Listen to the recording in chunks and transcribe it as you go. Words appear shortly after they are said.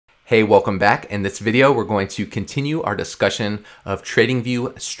Hey, welcome back. In this video, we're going to continue our discussion of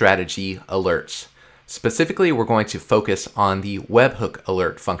TradingView strategy alerts. Specifically, we're going to focus on the webhook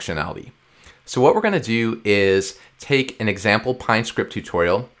alert functionality. So what we're going to do is take an example PineScript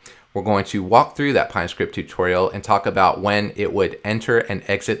tutorial. We're going to walk through that PineScript tutorial and talk about when it would enter and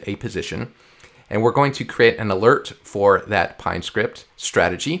exit a position. And we're going to create an alert for that PineScript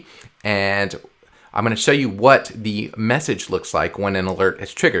strategy. And I'm going to show you what the message looks like when an alert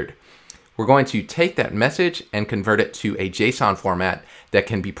is triggered. We're going to take that message and convert it to a JSON format that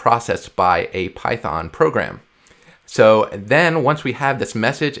can be processed by a Python program. So then once we have this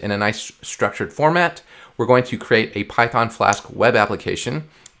message in a nice structured format, we're going to create a Python Flask web application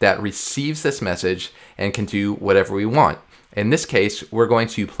that receives this message and can do whatever we want. In this case, we're going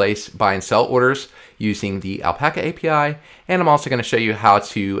to place buy and sell orders using the Alpaca API, and I'm also going to show you how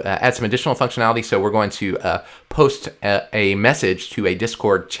to add some additional functionality. So we're going to post a message to a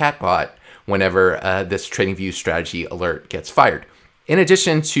Discord chatbot whenever this TradingView strategy alert gets fired. In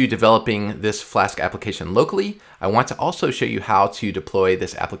addition to developing this Flask application locally, I want to also show you how to deploy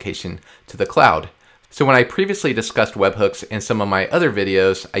this application to the cloud. So when I previously discussed webhooks in some of my other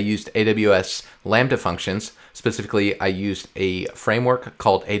videos, I used AWS Lambda functions. Specifically, I used a framework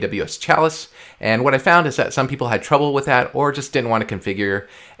called AWS Chalice. And what I found is that some people had trouble with that or just didn't want to configure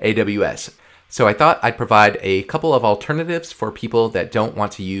AWS. So I thought I'd provide a couple of alternatives for people that don't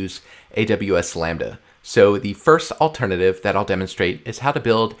want to use AWS Lambda. So the first alternative that I'll demonstrate is how to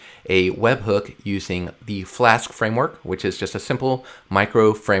build a webhook using the Flask framework, which is just a simple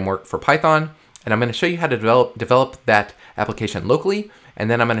micro framework for Python. And I'm going to show you how to develop that application locally, and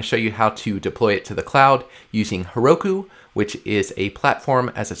then I'm going to show you how to deploy it to the cloud using Heroku, which is a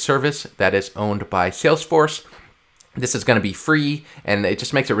platform as a service that is owned by Salesforce. This is going to be free, and it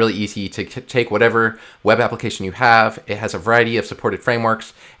just makes it really easy to take whatever web application you have. It has a variety of supported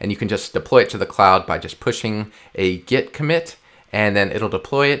frameworks, and you can just deploy it to the cloud by just pushing a git commit, and then it'll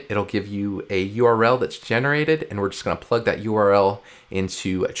deploy it. It'll give you a URL that's generated, and we're just going to plug that URL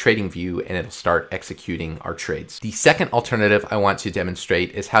into TradingView, and it'll start executing our trades. The second alternative I want to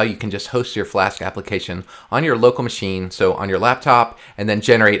demonstrate is how you can just host your Flask application on your local machine, so on your laptop, and then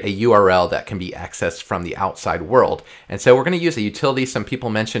generate a URL that can be accessed from the outside world. And so we're going to use a utility some people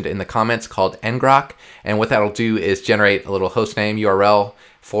mentioned in the comments called ngrok, and what that'll do is generate a little hostname URL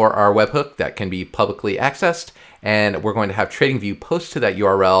for our webhook that can be publicly accessed, and we're going to have TradingView post to that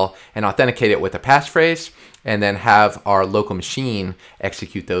URL and authenticate it with a passphrase, and then have our local machine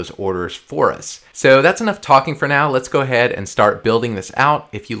execute those orders for us. So that's enough talking for now. Let's go ahead and start building this out.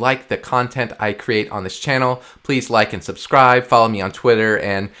 If you like the content I create on this channel, please like and subscribe, follow me on Twitter,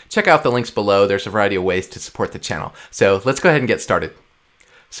 and check out the links below. There's a variety of ways to support the channel. So let's go ahead and get started.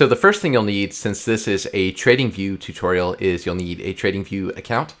 So the first thing you'll need, since this is a TradingView tutorial, is you'll need a TradingView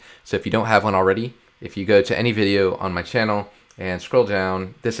account. So if you don't have one already, if you go to any video on my channel and scroll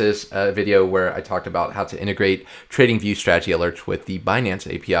down, this is a video where I talked about how to integrate TradingView strategy alerts with the Binance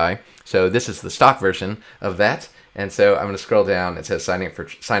API. So this is the stock version of that. And so I'm going to scroll down. It says sign up for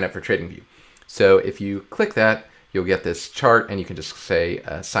TradingView. So if you click that, you'll get this chart, and you can just say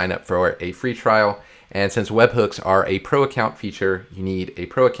sign up for a free trial. And since webhooks are a pro account feature, you need a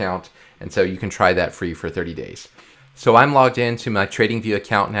pro account. And so you can try that free for 30 days. So I'm logged into my TradingView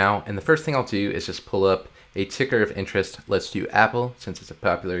account now, and the first thing I'll do is just pull up a ticker of interest. Let's do Apple, since it's a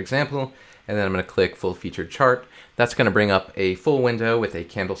popular example, and then I'm going to click full featured chart. That's going to bring up a full window with a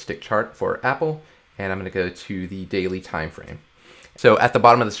candlestick chart for Apple, and I'm going to go to the daily time frame. So at the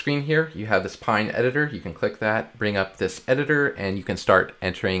bottom of the screen here, you have this Pine editor. You can click that, bring up this editor, and you can start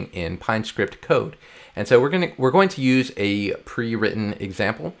entering in PineScript code. And so we're going to use a pre-written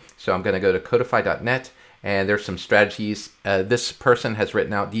example. So I'm going to go to codify.net. And there's some strategies. This person has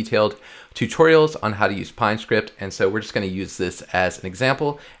written out detailed tutorials on how to use PineScript, and so we're just going to use this as an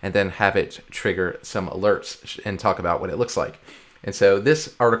example and then have it trigger some alerts and talk about what it looks like. And so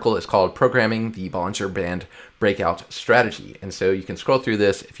this article is called Programming the Bollinger Band Breakout Strategy. And so you can scroll through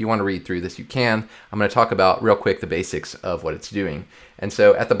this. If you want to read through this, you can. I'm going to talk about real quick the basics of what it's doing. And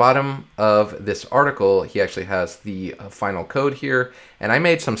so at the bottom of this article, he actually has the final code here. And I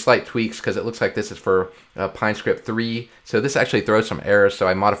made some slight tweaks because it looks like this is for PineScript 3. So this actually throws some errors. So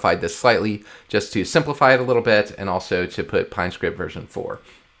I modified this slightly just to simplify it a little bit and also to put PineScript version 4.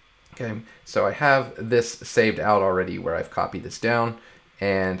 Okay, so I have this saved out already where I've copied this down,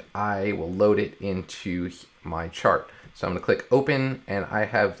 and I will load it into my chart. So I'm going to click open, and I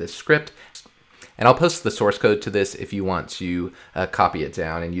have this script, and I'll post the source code to this if you want to copy it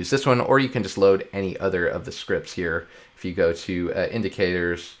down and use this one, or you can just load any other of the scripts here. If you go to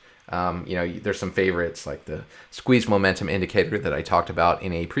indicators, There's some favorites like the squeeze momentum indicator that I talked about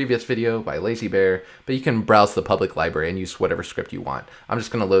in a previous video by Lazy Bear, but you can browse the public library and use whatever script you want. I'm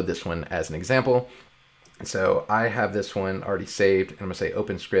just going to load this one as an example. So I have this one already saved, and I'm going to say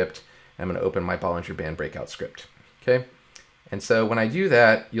open script, and I'm going to open my Bollinger Band breakout script. Okay, and so when I do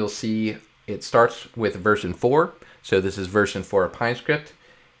that, you'll see it starts with version 4. So this is version 4 of PineScript,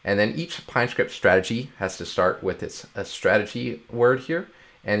 and then each PineScript strategy has to start with a strategy word here,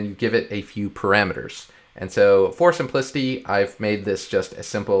 and you give it a few parameters. And so for simplicity, I've made this just a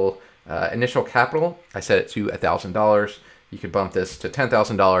simple initial capital. I set it to $1,000. You could bump this to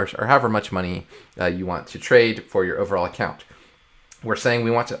 $10,000 or however much money you want to trade for your overall account. We're saying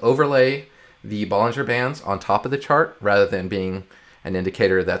we want to overlay the Bollinger Bands on top of the chart rather than being an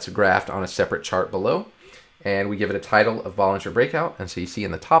indicator that's graphed on a separate chart below. And we give it a title of Bollinger Breakout. And so you see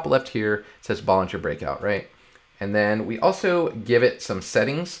in the top left here, it says Bollinger Breakout, right? And then we also give it some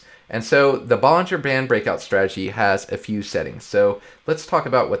settings. And so the Bollinger Band breakout strategy has a few settings. So let's talk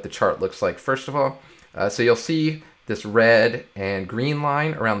about what the chart looks like first of all. So you'll see this red and green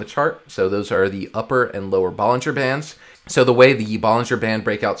line around the chart. So those are the upper and lower Bollinger Bands. So the way the Bollinger Band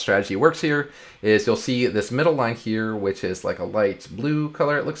breakout strategy works here is you'll see this middle line here, which is like a light blue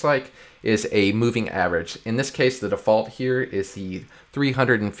color it looks like, is a moving average. In this case, the default here is the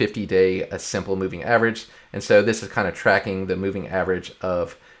 350-day simple moving average. And so this is kind of tracking the moving average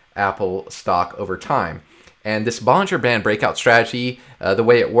of Apple stock over time. And this Bollinger Band breakout strategy, the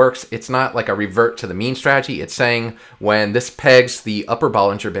way it works, it's not like a revert to the mean strategy. It's saying when this pegs the upper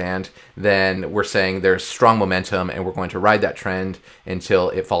Bollinger Band, then we're saying there's strong momentum and we're going to ride that trend until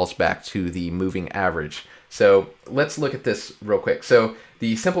it falls back to the moving average. So let's look at this real quick. So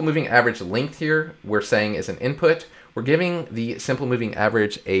the simple moving average length here, we're saying is an input. We're giving the simple moving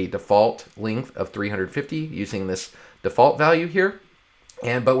average a default length of 350 using this default value here.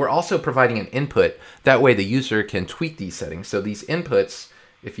 But we're also providing an input. That way the user can tweak these settings. So these inputs,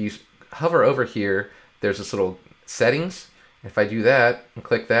 if you hover over here, there's this little settings. If I do that and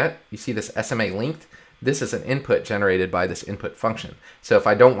click that, you see this SMA length. This is an input generated by this input function. So if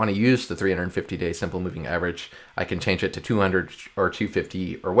I don't want to use the 350-day simple moving average, I can change it to 200 or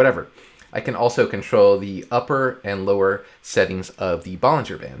 250 or whatever. I can also control the upper and lower settings of the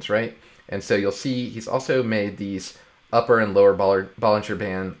Bollinger Bands, right? And so you'll see he's also made these upper and lower Bollinger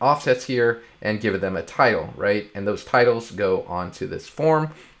Band offsets here and give them a title, right? And those titles go onto this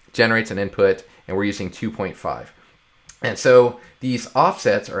form, generates an input, and we're using 2.5. And so these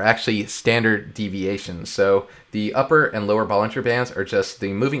offsets are actually standard deviations. So the upper and lower Bollinger Bands are just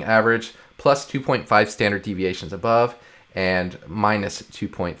the moving average plus 2.5 standard deviations above and minus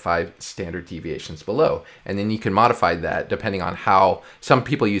 2.5 standard deviations below. And then you can modify that depending on how some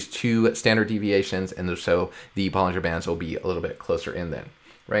people use 2 standard deviations, and so the Bollinger Bands will be a little bit closer in then,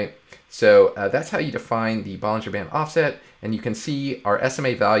 right? So that's how you define the Bollinger Band offset, and you can see our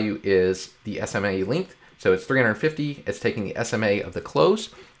SMA value is the SMA length. So it's 350, it's taking the SMA of the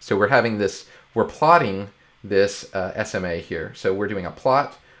close. So we're plotting this SMA here. So we're doing a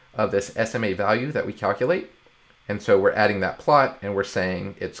plot of this SMA value that we calculate. And so we're adding that plot and we're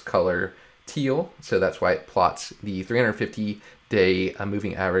saying it's color teal. So that's why it plots the 350-day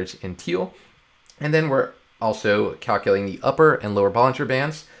moving average in teal. And then we're also calculating the upper and lower Bollinger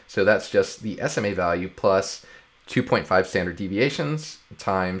Bands. So that's just the SMA value plus 2.5 standard deviations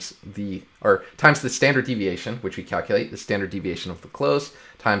times the standard deviation, which we calculate, the standard deviation of the close,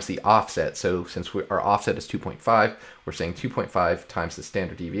 times the offset. So since our offset is 2.5, we're saying 2.5 times the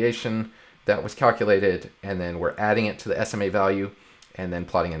standard deviation that was calculated, and then we're adding it to the SMA value and then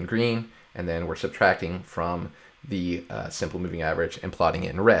plotting in green, and then we're subtracting from the simple moving average and plotting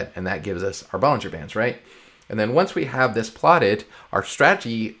it in red, and that gives us our Bollinger Bands, right? And then once we have this plotted, our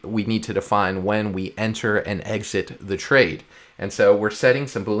strategy, we need to define when we enter and exit the trade. And so we're setting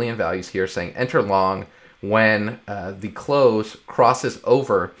some Boolean values here saying enter long when the close crosses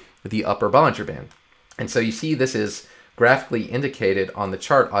over the upper Bollinger Band. And so you see this is graphically indicated on the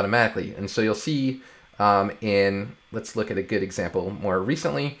chart automatically. And so you'll see let's look at a good example more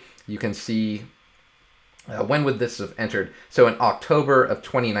recently. You can see when would this have entered? So in October of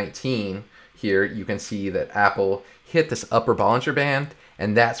 2019, here you can see that Apple hit this upper Bollinger Band,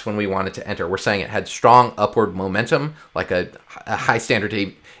 and that's when we wanted to enter. We're saying it had strong upward momentum, like a high standard.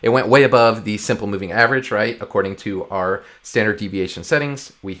 It went way above the simple moving average, right? According to our standard deviation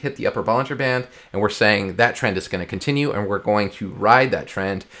settings, we hit the upper Bollinger Band, and we're saying that trend is going to continue, and we're going to ride that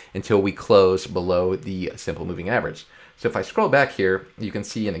trend until we close below the simple moving average. So if I scroll back here, you can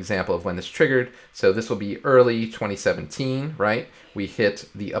see an example of when this triggered. So this will be early 2017, right? We hit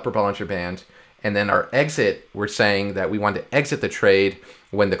the upper Bollinger Band, And then our exit, we're saying that we want to exit the trade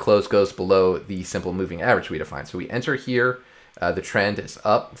when the close goes below the simple moving average we defined. So we enter here, the trend is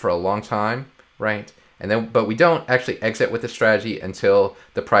up for a long time, right? And then, but we don't actually exit with the strategy until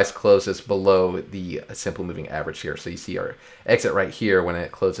the price closes below the simple moving average here. So you see our exit right here when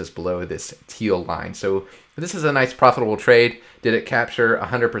it closes below this teal line. So this is a nice profitable trade. Did it capture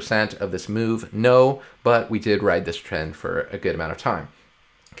 100% of this move? No, but we did ride this trend for a good amount of time.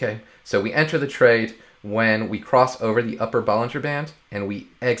 Okay, so we enter the trade when we cross over the upper Bollinger Band, and we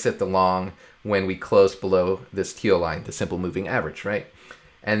exit the long when we close below this teal line, the simple moving average, right?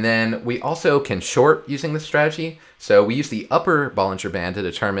 And then we also can short using this strategy. So we use the upper Bollinger Band to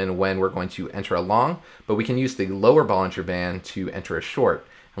determine when we're going to enter a long, but we can use the lower Bollinger Band to enter a short.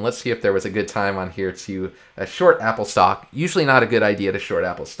 And let's see if there was a good time on here to short Apple stock. Usually not a good idea to short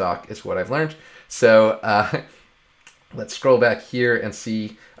Apple stock is what I've learned. So let's scroll back here and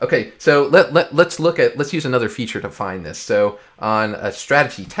see. Okay, so let's use another feature to find this. So on a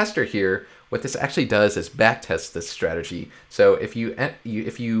strategy tester here, what this actually does is backtest this strategy. So if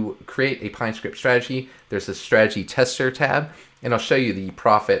you create a PineScript strategy, there's a strategy tester tab, and I'll show you the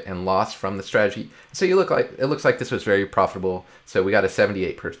profit and loss from the strategy. So it looks like this was very profitable. So we got a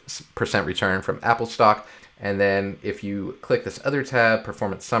 78% return from Apple stock. And then if you click this other tab,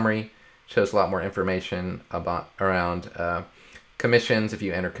 performance summary, shows a lot more information around commissions. If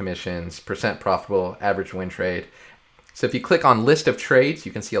you enter commissions, percent profitable, average win trade. So if you click on list of trades,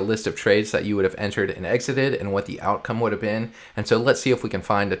 you can see a list of trades that you would have entered and exited and what the outcome would have been. And so let's see if we can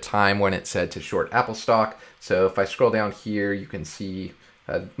find a time when it said to short Apple stock. So if I scroll down here, you can see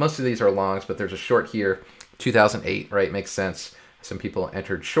most of these are longs, but there's a short here, 2008, right? Makes sense. Some people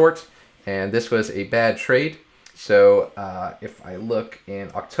entered short, and this was a bad trade. So if I look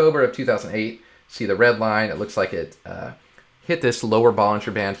in October of 2008, see the red line, it looks like it hit this lower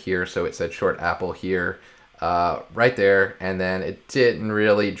Bollinger Band here. So it said short Apple here. Right there, and then it didn't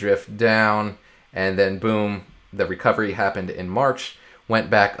really drift down, and then boom, the recovery happened in March,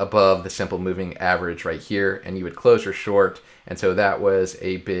 went back above the simple moving average right here, and you would close your short, and so that was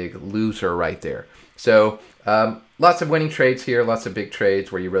a big loser right there. So lots of winning trades here, lots of big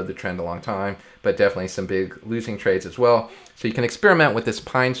trades where you rode the trend a long time, but definitely some big losing trades as well. So you can experiment with this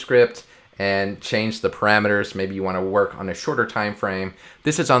PineScript and change the parameters. Maybe you want to work on a shorter time frame.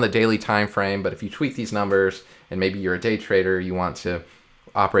 This is on the daily time frame, but if you tweak these numbers and maybe you're a day trader, you want to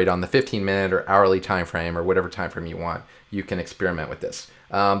operate on the 15-minute or hourly time frame or whatever time frame you want, you can experiment with this.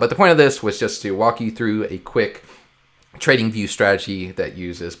 But the point of this was just to walk you through a quick TradingView strategy that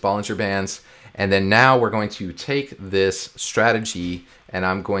uses Bollinger Bands. And then now we're going to take this strategy and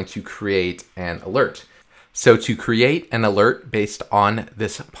I'm going to create an alert. So to create an alert based on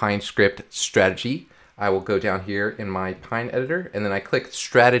this PineScript strategy, I will go down here in my Pine editor, and then I click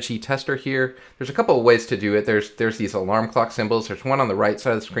strategy tester here. There's a couple of ways to do it. There's these alarm clock symbols. There's one on the right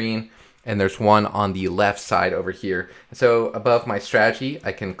side of the screen, and there's one on the left side over here. And so above my strategy,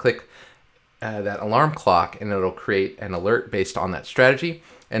 I can click that alarm clock, and it'll create an alert based on that strategy.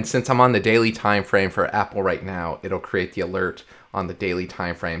 And since I'm on the daily time frame for Apple right now, it'll create the alert on the daily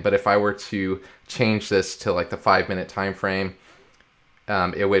time frame. But if I were to change this to like the 5-minute time frame,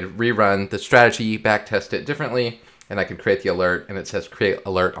 it would rerun the strategy, backtest it differently, and I can create the alert, and it says create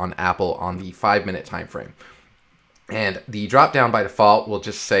alert on Apple on the 5-minute time frame. And the drop down by default will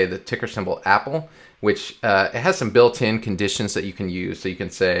just say the ticker symbol Apple, which it has some built-in conditions that you can use. So you can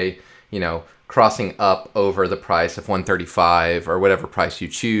say, you know, crossing up over the price of 135 or whatever price you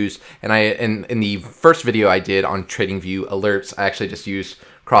choose. And in the first video I did on TradingView alerts, I actually just used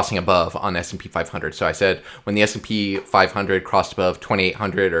crossing above on S&P 500. So I said when the S&P 500 crossed above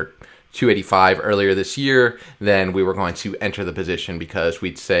 2,800 or 285 earlier this year, then we were going to enter the position because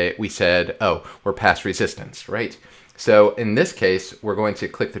we said, oh, we're past resistance, right? So in this case, we're going to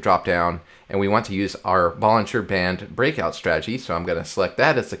click the drop down and we want to use our Bollinger Band breakout strategy. So I'm going to select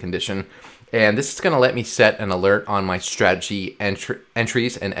that as the condition. And this is going to let me set an alert on my strategy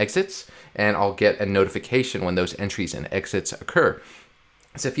entries and exits, and I'll get a notification when those entries and exits occur.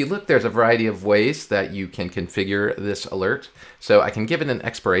 So if you look, there's a variety of ways that you can configure this alert. So I can give it an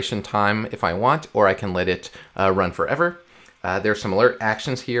expiration time if I want, or I can let it run forever. There's some alert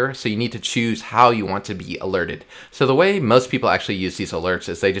actions here, so you need to choose how you want to be alerted. So the way most people actually use these alerts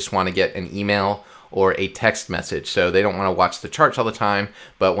is they just want to get an email or a text message. So they don't want to watch the charts all the time,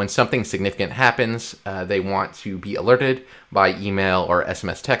 but when something significant happens, they want to be alerted by email or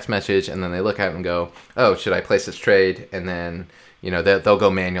SMS text message, and then they look at it and go, oh, should I place this trade? And then, you know, they'll go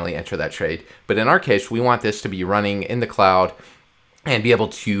manually enter that trade. But in our case, we want this to be running in the cloud and be able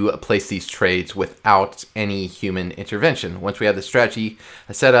to place these trades without any human intervention. Once we have the strategy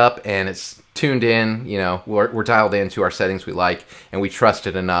set up and it's tuned in, you know, we're dialed into our settings we like, and we trust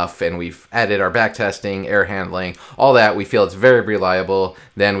it enough, and we've added our back testing, error handling, all that, we feel it's very reliable,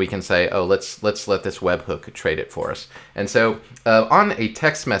 then we can say, oh, let's let this webhook trade it for us. And so on a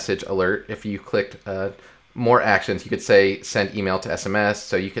text message alert, if you clicked more actions, you could say send email to SMS,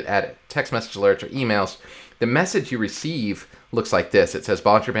 so you could add text message alerts or emails. The message you receive looks like this. It says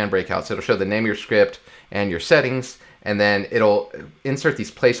Bollinger Band breakouts. It'll show the name of your script and your settings, and then it'll insert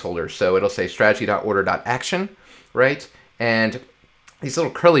these placeholders. So it'll say strategy.order.action, right? And these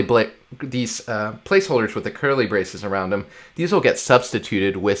little placeholders with the curly braces around them, these will get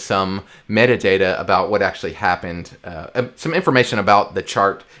substituted with some metadata about what actually happened, some information about the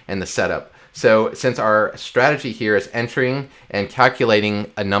chart and the setup. So since our strategy here is entering and calculating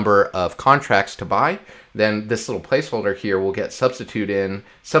a number of contracts to buy, then this little placeholder here will get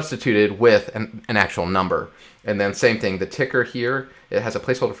substituted with an actual number. And then same thing, the ticker here, it has a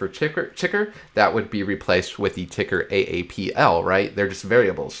placeholder for ticker, that would be replaced with the ticker AAPL, right? They're just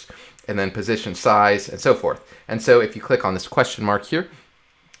variables. And then position size and so forth. And so if you click on this question mark here,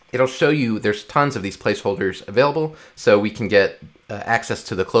 it'll show you there's tons of these placeholders available, so we can get access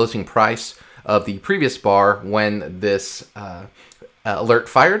to the closing price of the previous bar when this alert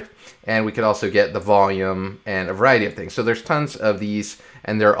fired, and we could also get the volume and a variety of things. So there's tons of these,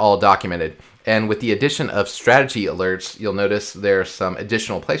 and they're all documented. And with the addition of strategy alerts, you'll notice there's some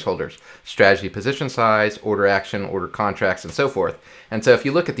additional placeholders: strategy position size, order action, order contracts, and so forth. And so if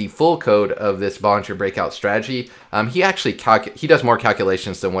you look at the full code of this Bollinger breakout strategy, he actually does more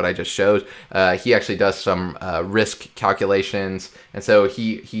calculations than what I just showed. He actually does some risk calculations, and so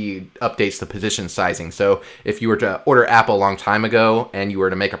he updates the position sizing. So if you were to order Apple a long time ago and you were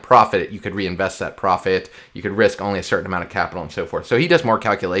to make a profit, you could reinvest that profit. You could risk only a certain amount of capital and so forth. So he does more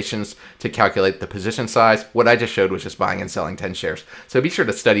calculations to calculate the position size. What I just showed was just buying and selling 10 shares. So be sure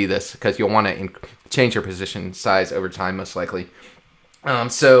to study this, because you'll want to change your position size over time, most likely.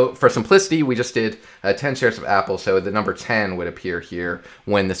 So for simplicity, we just did 10 shares of Apple, so the number 10 would appear here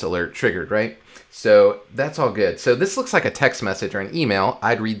when this alert triggered, right? So that's all good. So this looks like a text message or an email.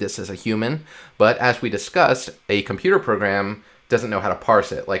 I'd read this as a human, but as we discussed, a computer program doesn't know how to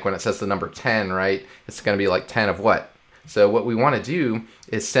parse it. Like when it says the number 10, right? It's going to be like 10 of what? So what we want to do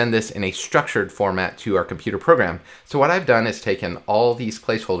is send this in a structured format to our computer program. So what I've done is taken all these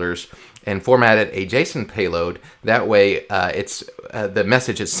placeholders and formatted a JSON payload. That way the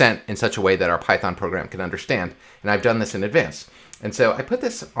message is sent in such a way that our Python program can understand. And I've done this in advance. And so I put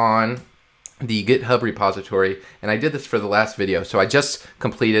this on the GitHub repository, and I did this for the last video. So I just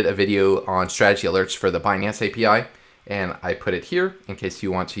completed a video on strategy alerts for the Binance API, and I put it here in case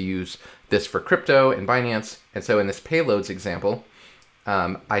you want to use this for crypto and Binance. And so in this payloads example,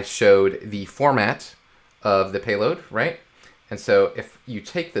 I showed the format of the payload, right? And so if you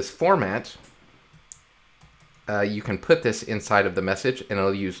take this format, you can put this inside of the message, and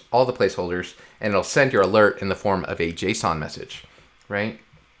it'll use all the placeholders, and it'll send your alert in the form of a JSON message, right?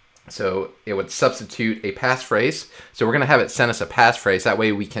 So it would substitute a passphrase. So we're going to have it send us a passphrase. That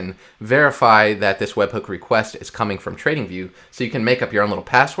way we can verify that this webhook request is coming from TradingView. So you can make up your own little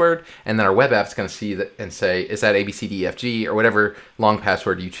password, and then our web app's going to see that and say, is that ABCDEFG or whatever long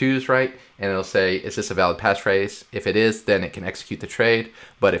password you choose, right? And it'll say, is this a valid passphrase? If it is, then it can execute the trade.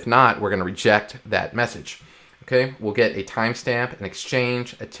 But if not, we're going to reject that message. Okay, we'll get a timestamp, an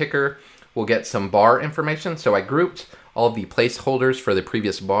exchange, a ticker. We'll get some bar information. So I grouped all of the placeholders for the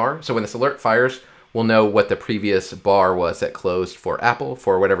previous bar. So when this alert fires, we'll know what the previous bar was that closed for Apple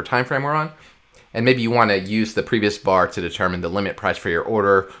for whatever time frame we're on. And maybe you want to use the previous bar to determine the limit price for your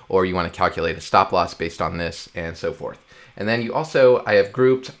order, or you want to calculate a stop loss based on this, and so forth. And then I have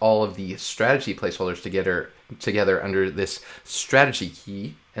grouped all of the strategy placeholders together under this strategy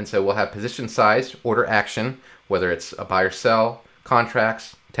key. And so we'll have position size, order action, whether it's a buy or sell,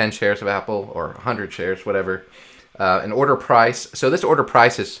 contracts, 10 shares of Apple or 100 shares, whatever. An order price. So this order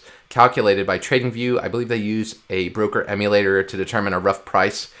price is calculated by TradingView. I believe they use a broker emulator to determine a rough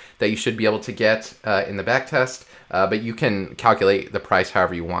price that you should be able to get in the backtest, but you can calculate the price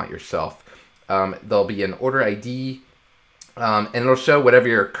however you want yourself. There'll be an order ID, and it'll show whatever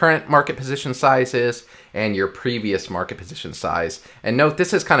your current market position size is and your previous market position size. And note,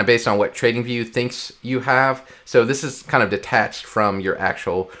 this is kind of based on what TradingView thinks you have. So this is kind of detached from your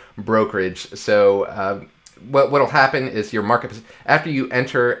actual brokerage. So what'll happen is your market, after you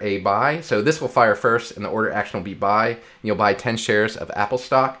enter a buy, so this will fire first and the order action will be buy, and you'll buy 10 shares of Apple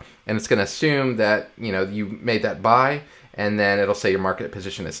stock, and it's going to assume that you made that buy, and then it'll say your market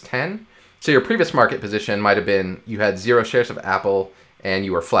position is 10. So your previous market position might have been you had 0 shares of Apple and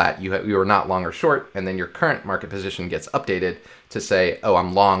you were flat. You were not long or short, and then your current market position gets updated to say, oh,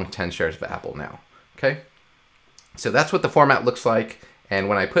 I'm long 10 shares of Apple now. Okay? So that's what the format looks like. And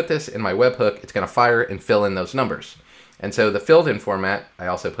when I put this in my webhook, it's going to fire and fill in those numbers. And so the filled in format, I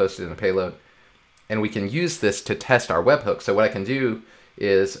also posted in a payload. And we can use this to test our webhook. So what I can do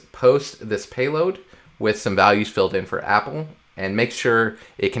is post this payload with some values filled in for Apple and make sure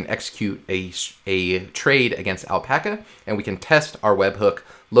it can execute a trade against Alpaca, and we can test our webhook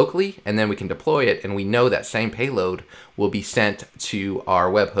locally, and then we can deploy it, and we know that same payload will be sent to our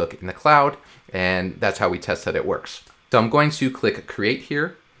webhook in the cloud, and that's how we test that it works. So I'm going to click Create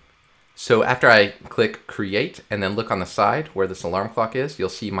here. So after I click Create and then look on the side where this alarm clock is, you'll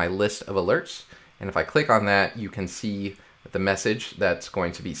see my list of alerts, and if I click on that, you can see the message that's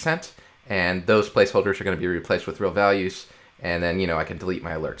going to be sent, and those placeholders are going to be replaced with real values. And then, I can delete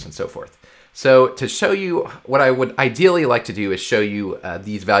my alerts and so forth. So to show you what I would ideally like to do is show you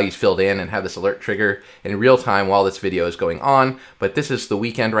these values filled in and have this alert trigger in real time while this video is going on. But this is the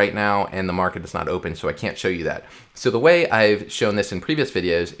weekend right now and the market is not open, so I can't show you that. So the way I've shown this in previous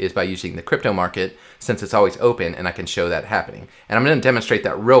videos is by using the crypto market, since it's always open and I can show that happening. And I'm going to demonstrate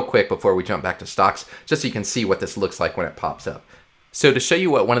that real quick before we jump back to stocks, just so you can see what this looks like when it pops up. So to show you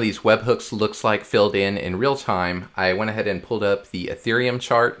what one of these webhooks looks like filled in real time, I went ahead and pulled up the Ethereum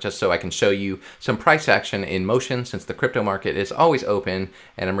chart just so I can show you some price action in motion since the crypto market is always open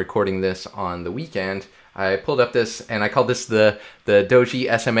and I'm recording this on the weekend. I pulled up this and I call this the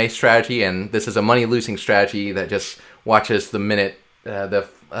Doji SMA strategy, and this is a money losing strategy that just watches the minute, the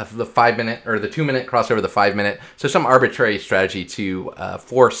 5 minute or the 2 minute cross over the 5 minute. So some arbitrary strategy to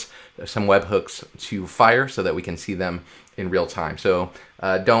force some webhooks to fire so that we can see them in real time. So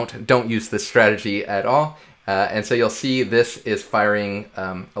don't use this strategy at all. And so you'll see this is firing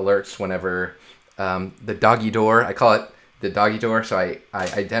alerts whenever the doggy door, I call it the doggy door. So I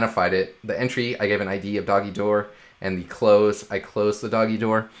identified it. The entry, I gave an ID of doggy door, and the close, I closed the doggy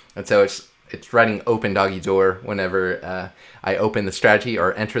door. And so it's writing open doggy door whenever I open the strategy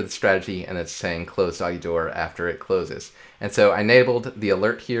or enter the strategy, and it's saying close doggy door after it closes. And so I enabled the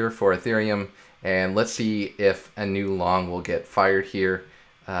alert here for Ethereum, and let's see if a new long will get fired here.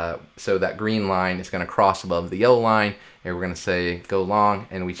 So that green line is going to cross above the yellow line, and we're going to say go long,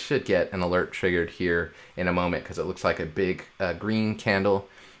 and we should get an alert triggered here in a moment because it looks like a big green candle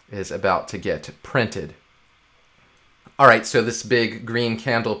is about to get printed. All right, so this big green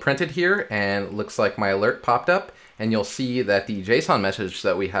candle printed here, and looks like my alert popped up, and you'll see that the JSON message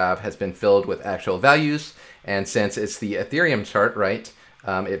that we have has been filled with actual values, and since it's the Ethereum chart, right,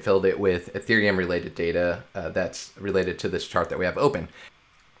 it filled it with Ethereum related data that's related to this chart that we have open.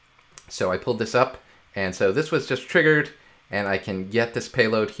 So I pulled this up, and so this was just triggered, and I can get this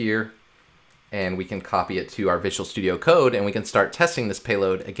payload here, and we can copy it to our Visual Studio Code, and we can start testing this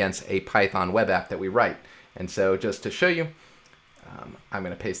payload against a Python web app that we write. And so just to show you, I'm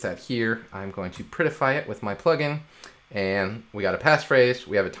going to paste that here. I'm going to prettify it with my plugin, and we got a passphrase,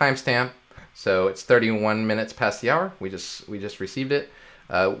 we have a timestamp, so it's 31 minutes past the hour. We just received it.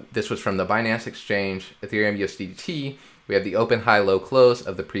 This was from the Binance Exchange, Ethereum USDT. We have the open, high, low, close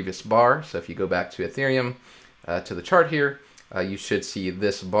of the previous bar. So if you go back to Ethereum, to the chart here, you should see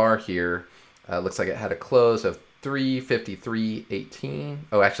this bar here. Looks like it had a close of 353.18.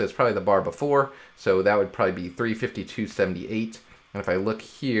 Oh, actually, it's probably the bar before. So that would probably be 352.78. And if I look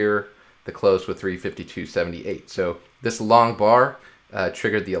here, the close was 352.78. So this long bar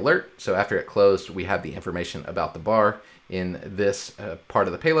triggered the alert. So after it closed, we have the information about the bar in this part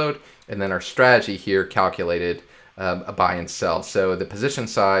of the payload. And then our strategy here calculated a buy and sell. So the position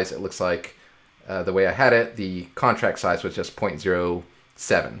size, it looks like the way I had it, the contract size was just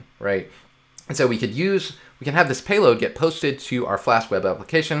 0.07, right? And so we can have this payload get posted to our Flask web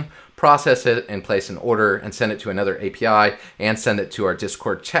application, process it and place an order and send it to another API and send it to our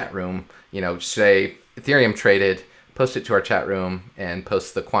Discord chat room, say Ethereum traded, post it to our chat room and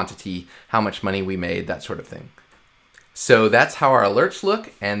post the quantity, how much money we made, that sort of thing. So that's how our alerts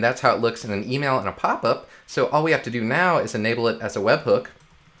look, and that's how it looks in an email and a pop-up. So all we have to do now is enable it as a webhook,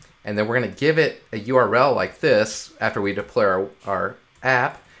 and then we're going to give it a URL like this after we deploy our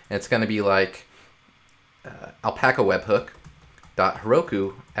app, and it's going to be like Alpaca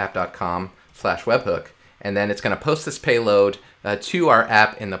webhook.heroku app.com/webhook, and then it's going to post this payload to our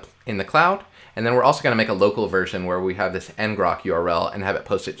app in the cloud. And then we're also going to make a local version where we have this ngrok URL and have it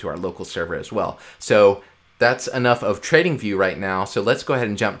posted to our local server as well. So that's enough of TradingView right now. So let's go ahead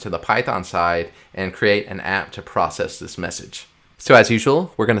and jump to the Python side and create an app to process this message. So as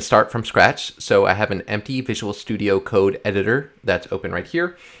usual, we're going to start from scratch. So I have an empty Visual Studio Code editor that's open right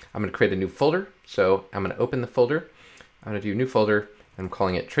here. I'm going to create a new folder. So I'm going to open the folder. I'm going to do new folder, and I'm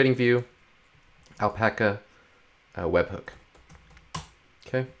calling it TradingView Alpaca Webhook.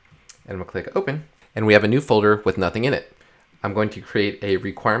 Okay, and I'm going to click open, and we have a new folder with nothing in it. I'm going to create a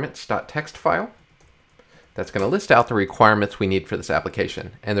requirements.txt file that's going to list out the requirements we need for this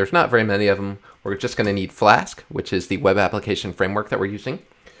application. And there's not very many of them. We're just going to need Flask, which is the web application framework that we're using.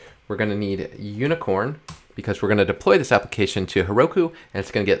 We're going to need Unicorn, because we're going to deploy this application to Heroku, and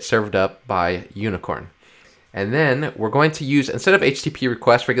it's going to get served up by Unicorn. And then we're going to use, instead of HTTP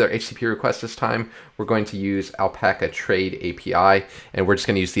requests, regular HTTP requests this time, we're going to use Alpaca Trade API, and we're just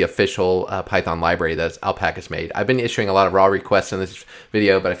going to use the official Python library that Alpaca's made. I've been issuing a lot of raw requests in this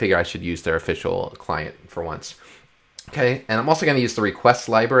video, but I figure I should use their official client for once. Okay, and I'm also going to use the request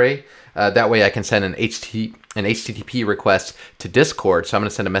library. That way I can send an HTTP request to Discord, so I'm going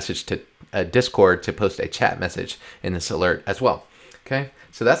to send a message to Discord to post a chat message in this alert as well. Okay,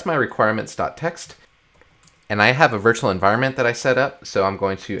 so that's my requirements.txt. And I have a virtual environment that I set up, so I'm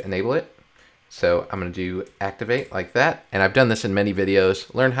going to enable it. So I'm going to do activate like that. And I've done this in many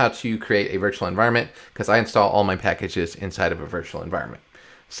videos, learn how to create a virtual environment, because I install all my packages inside of a virtual environment.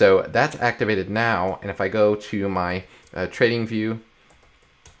 So that's activated now. And if I go to my TradingView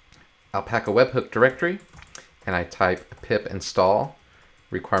Alpaca Webhook directory, and I type pip install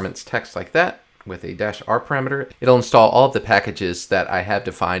requirements text like that with a -r parameter, it'll install all of the packages that I have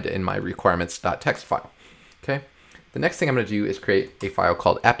defined in my requirements.txt file. Okay. The next thing I'm going to do is create a file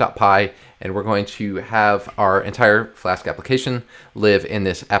called app.py, and we're going to have our entire Flask application live in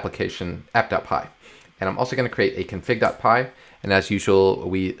this application app.py. And I'm also going to create a config.py, and as usual,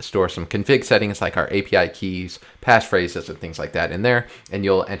 we store some config settings like our API keys, passphrases, and things like that in there, and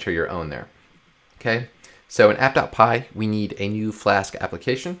you'll enter your own there. Okay. So in app.py, we need a new Flask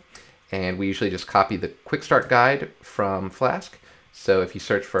application, and we usually just copy the quick start guide from Flask. So if you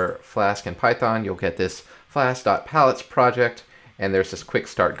search for Flask in Python, you'll get this flask.palettes project, and there's this quick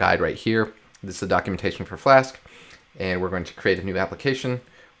start guide right here. This is the documentation for Flask, and we're going to create a new application.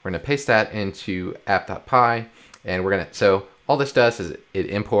 We're going to paste that into app.py, and so all this does is it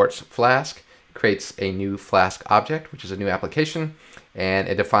imports Flask, creates a new Flask object, which is a new application, and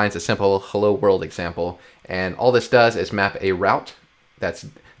it defines a simple hello world example. And all this does is map a route.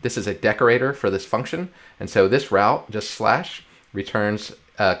 This is a decorator for this function, and so this route just slash returns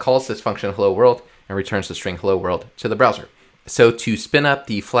calls this function hello world and returns the string hello world to the browser. So to spin up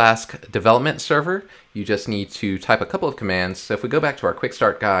the Flask development server, you just need to type a couple of commands. So if we go back to our quick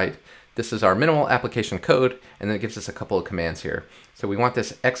start guide, this is our minimal application code, and then it gives us a couple of commands here. So we want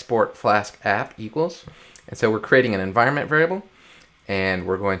this export Flask app equals, and so we're creating an environment variable, and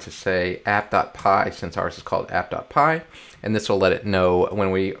we're going to say app.py, since ours is called app.py, and this will let it know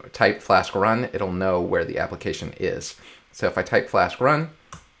when we type Flask run, it'll know where the application is. So if I type Flask run,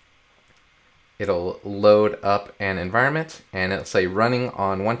 it'll load up an environment, and it'll say running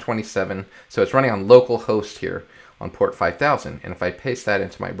on 127. So it's running on local host here on port 5000. And if I paste that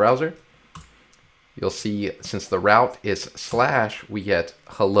into my browser, you'll see since the route is slash, we get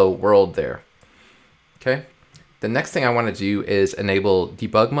hello world there. Okay. The next thing I want to do is enable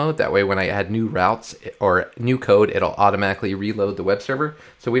debug mode. That way when I add new routes or new code, it'll automatically reload the web server.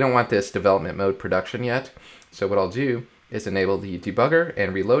 So we don't want this development mode production yet. So what I'll do is enable the debugger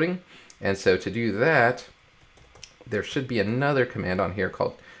and reloading. And so to do that, there should be another command on here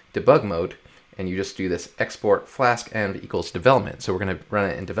called debug mode, and you just do this export Flask env equals development. So we're going to run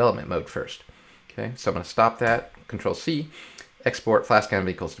it in development mode first. Okay, so I'm going to stop that, Control C, export Flask env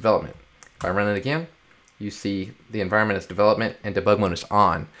equals development. If I run it again, you see the environment is development and debug mode is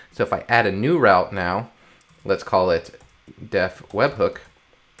on. So if I add a new route now, let's call it def webhook,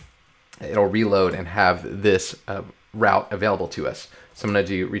 it'll reload and have this route available to us. So I'm going to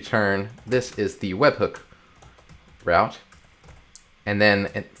do return, this is the webhook route. And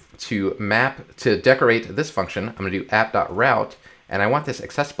then to decorate this function, I'm going to do app.route, and I want this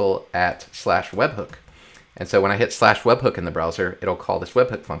accessible at /webhook. And so when I hit /webhook in the browser, it'll call this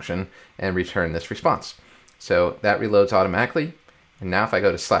webhook function and return this response. So that reloads automatically. And now if I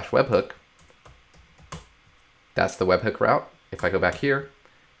go to /webhook, that's the webhook route. If I go back here,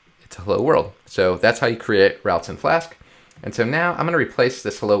 it's a hello world. So that's how you create routes in Flask. And so now I'm going to replace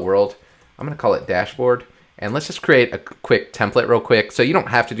this hello world. I'm going to call it dashboard. And let's just create a quick template real quick. So you don't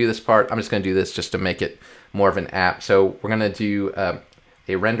have to do this part. I'm just going to do this just to make it more of an app. So we're going to do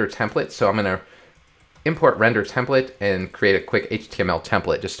a render template. So I'm going to import render template and create a quick HTML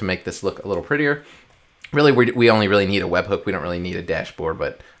template just to make this look a little prettier. Really, we only really need a webhook. We don't really need a dashboard,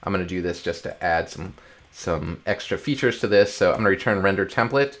 but I'm going to do this just to add some extra features to this. So I'm going to return render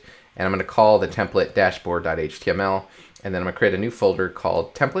template, and I'm going to call the template dashboard.html, and then I'm going to create a new folder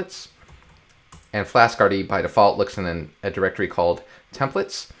called templates. And Flask already by default looks in a directory called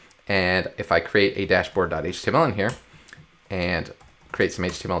templates. And if I create a dashboard.html in here and create some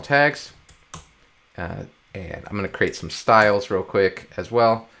HTML tags, and I'm going to create some styles real quick as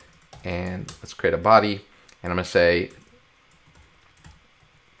well. And let's create a body, and I'm going to say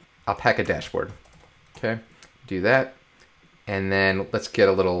Alpaca dashboard. Okay, do that. And then let's get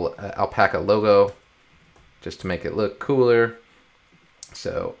a little Alpaca logo just to make it look cooler.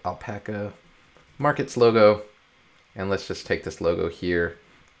 So Alpaca markets logo, and let's just take this logo here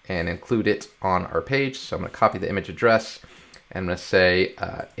and include it on our page. So I'm going to copy the image address, and I'm going to say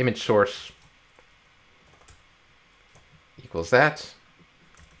image source equals that,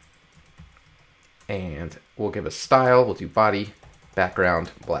 and we'll give a style. We'll do body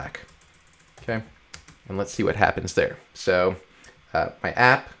background black. Okay, and let's see what happens there. So my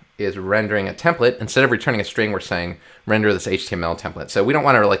app is rendering a template. Instead of returning a string, we're saying render this HTML template. So we don't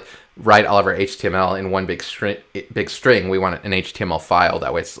want to like write all of our HTML in one big string. We want an HTML file.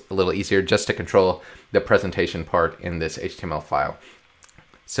 That way it's a little easier just to control the presentation part in this HTML file.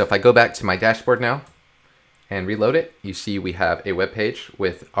 So if I go back to my dashboard now and reload it, you see we have a web page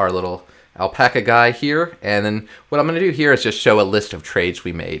with our little Alpaca guy here. And then what I'm going to do here is just show a list of trades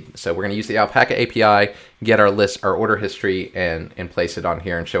we made. So we're going to use the Alpaca API, get our list, our order history, and place it on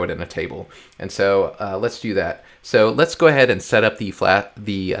here and show it in a table. And so let's do that. So let's go ahead and set up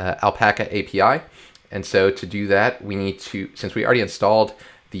the Alpaca API. And so to do that, we need to, since we already installed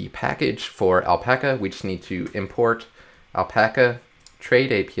the package for Alpaca, we just need to import Alpaca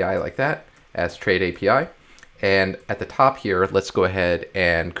trade API like that as trade API. And at the top here, let's go ahead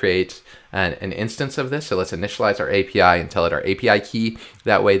and create an instance of this. So let's initialize our API and tell it our API key.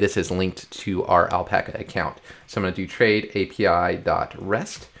 That way this is linked to our Alpaca account. So I'm going to do trade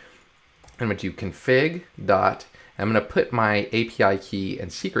API.rest. I'm going to do config. I'm going to put my API key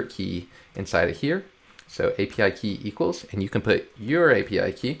and secret key inside of here. So API key equals, and you can put your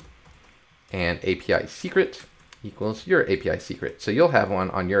API key, and API secret equals your API secret. So you'll have one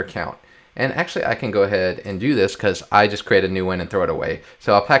on your account. And actually I can go ahead and do this because I just create a new one and throw it away.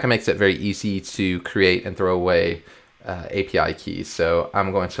 So Alpaca makes it very easy to create and throw away API keys. So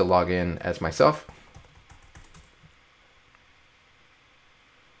I'm going to log in as myself.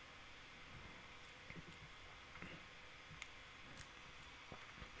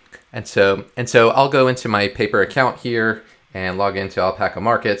 And so I'll go into my paper account here and log into Alpaca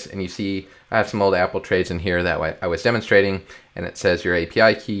Markets, and you see I have some old Apple trades in here that I was demonstrating, and it says your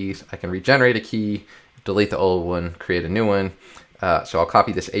API keys. I can regenerate a key, delete the old one, create a new one. So I'll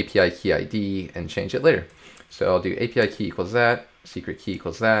copy this API key ID and change it later. So I'll do API key equals that, secret key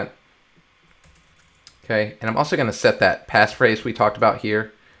equals that. Okay, and I'm also going to set that passphrase we talked about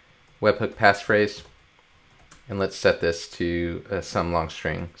here, webhook passphrase. And let's set this to some long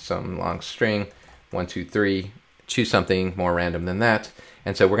string, 1, 2, 3. Choose something more random than that.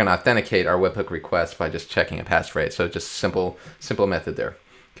 And so we're going to authenticate our webhook request by just checking a passphrase. So just simple method there.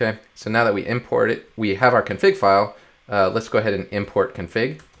 Okay, so now that we import it, we have our config file. Let's go ahead and import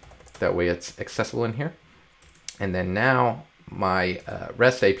config. That way it's accessible in here. And then now my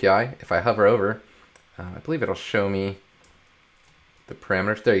REST API, if I hover over, I believe it'll show me the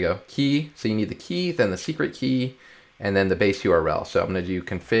parameters. There you go. Key. So you need the key, then the secret key, and then the base URL. So I'm going to do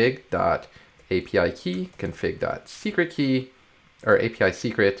config.API key, config.secret key, or API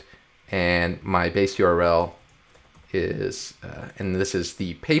secret, and my base URL is, and this is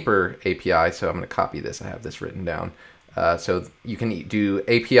the paper API, so I'm going to copy this. I have this written down. So you can do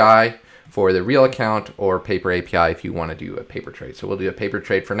API for the real account or paper API if you want to do a paper trade. So we'll do a paper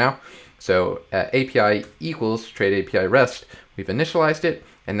trade for now. So API equals trade API REST. We've initialized it,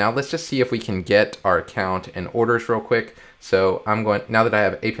 and now let's just see if we can get our account and orders real quick. So I'm going, now that I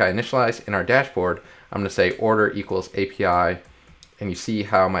have API initialized in our dashboard, I'm going to say order equals API, and you see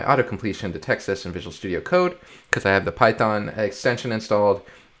how my auto-completion detects this in Visual Studio Code because I have the Python extension installed.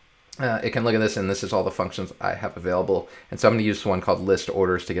 It can look at this, and this is all the functions I have available. And so I'm going to use one called list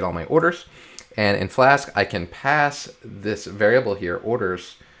orders to get all my orders. And in Flask, I can pass this variable here,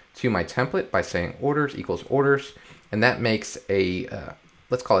 orders, to my template by saying orders equals orders. And that makes a,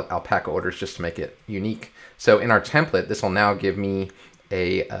 let's call it Alpaca orders just to make it unique. So in our template, this will now give me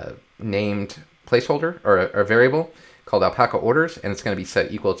a named placeholder or a variable called Alpaca orders, and it's going to be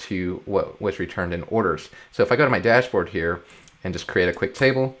set equal to what was returned in orders. So if I go to my dashboard here and just create a quick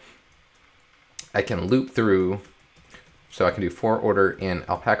table, I can loop through, so I can do for order in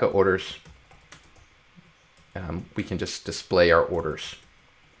Alpaca orders. We can just display our orders,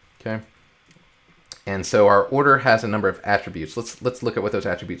 okay? And so our order has a number of attributes. Let's look at what those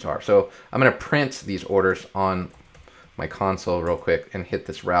attributes are. So I'm going to print these orders on my console real quick and hit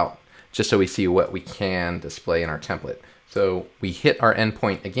this route just so we see what we can display in our template. So we hit our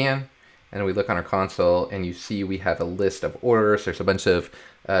endpoint again, and we look on our console, and you see we have a list of orders. There's a bunch of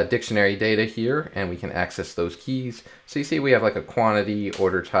dictionary data here, and we can access those keys. So you see we have like a quantity,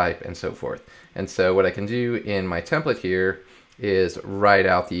 order type, and so forth. And so what I can do in my template here is write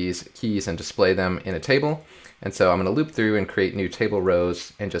out these keys and display them in a table. And so I'm going to loop through and create new table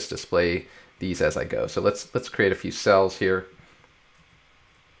rows and just display these as I go. So let's create a few cells here.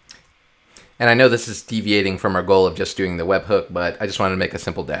 And I know this is deviating from our goal of just doing the webhook, but I just wanted to make a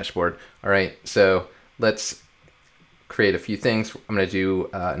simple dashboard. All right, so let's create a few things. I'm going to do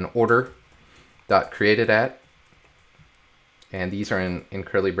an order.created@, and these are in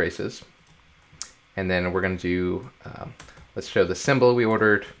curly braces. And then we're going to do, let's show the symbol we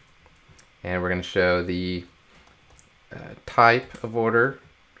ordered, and we're going to show the type of order.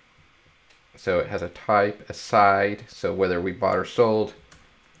 So it has a type, a side, so whether we bought or sold.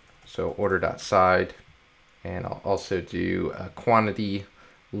 So order.side, and I'll also do a quantity,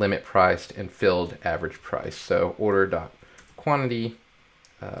 limit priced, and filled average price. So order.quantity,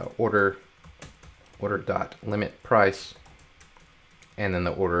 order.limit price, and then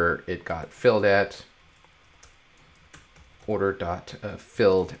the order it got filled at,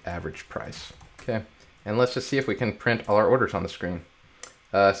 order.filled average price. Okay, and let's just see if we can print all our orders on the screen.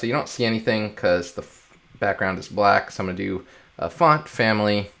 So you don't see anything because the background is black. So I'm going to do font,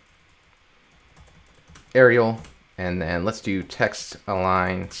 family, Arial, and then let's do text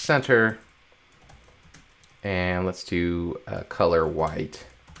align center, and let's do color white.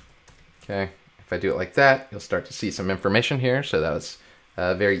 Okay, if I do it like that, you'll start to see some information here. So that was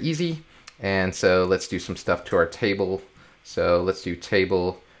very easy. And so let's do some stuff to our table. So let's do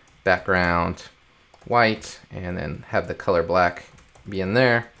table background white, and then have the color black be in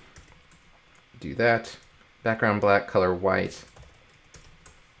there. Do that. Background black, color white.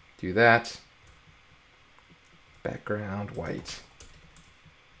 Do that. Background white,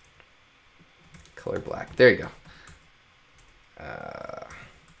 color black. There you go.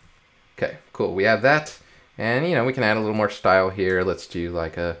 Okay, cool. We have that, and we can add a little more style here. Let's do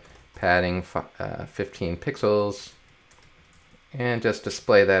like a padding 15 pixels, and just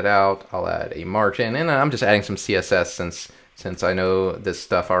display that out. I'll add a margin, and I'm just adding some CSS since I know this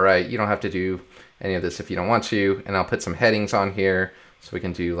stuff. All right, you don't have to do any of this if you don't want to. And I'll put some headings on here, so we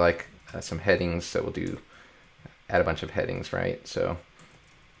can do like some headings. So we'll add a bunch of headings, right? So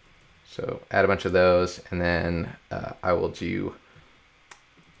add a bunch of those, and then I will do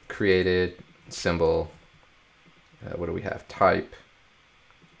created, symbol, what do we have? Type,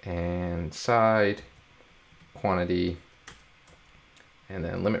 and side, quantity, and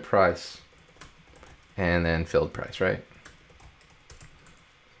then limit price, and then filled price, right?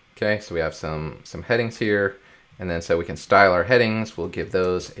 Okay, so we have some headings here, and then so we can style our headings. We'll give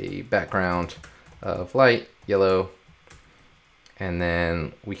those a background of light yellow, and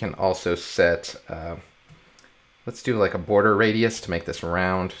then we can also set let's do like a border radius to make this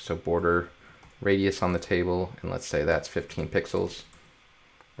round. So border radius on the table, and let's say that's 15 pixels,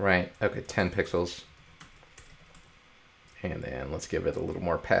 right? Okay, 10 pixels, and then let's give it a little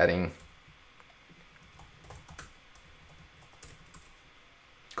more padding.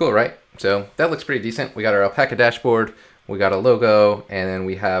 Cool, right? So that looks pretty decent. We got our Alpaca dashboard, we got a logo, and then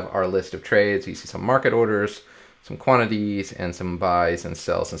we have our list of trades. You see some market orders, some quantities, and some buys and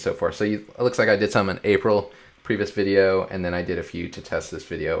sells and so forth. So it looks like I did some in April, previous video, and then I did a few to test this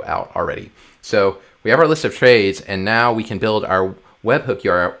video out already. So we have our list of trades, and now we can build our webhook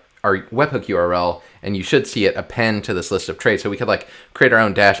URL, and you should see it append to this list of trades. So we could like create our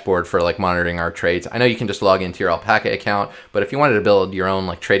own dashboard for like monitoring our trades. I know you can just log into your Alpaca account, but if you wanted to build your own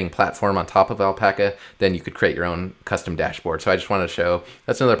like trading platform on top of Alpaca, then you could create your own custom dashboard. So I just wanted to show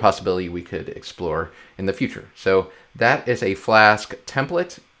that's another possibility we could explore in the future. So that is a Flask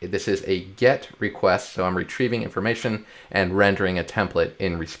template. This is a GET request, so I'm retrieving information and rendering a template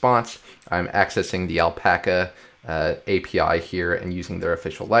in response. I'm accessing the Alpaca API here and using their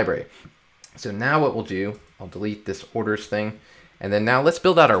official library. So now what we'll do, I'll delete this orders thing, and then now let's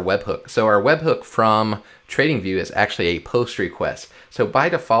build out our webhook. So our webhook from TradingView is actually a post request. So by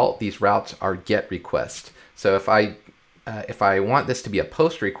default, these routes are GET request. So if I want this to be a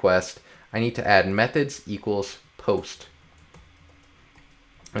post request, I need to add methods equals post.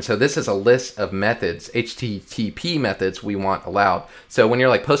 And so this is a list of methods, HTTP methods we want allowed. So when you're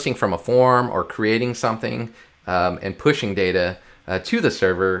like posting from a form or creating something and pushing data, to the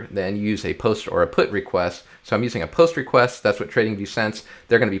server, then use a post or a put request. So I'm using a post request. That's what TradingView sends.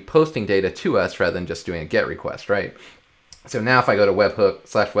 They're going to be posting data to us rather than just doing a get request, right? So now if I go to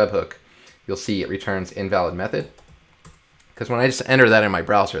webhook/webhook, you'll see it returns invalid method. Because when I just enter that in my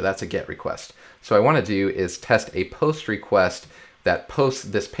browser, that's a get request. So what I want to do is test a post request that posts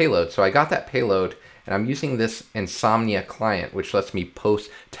this payload. So I got that payload, and I'm using this Insomnia client, which lets me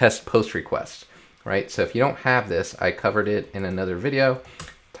test post requests, right? So if you don't have this, I covered it in another video.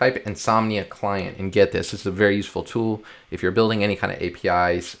 Type Insomnia client and get this. This is a very useful tool. If you're building any kind of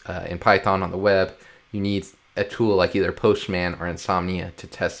APIs in Python on the web, you need a tool like either Postman or Insomnia to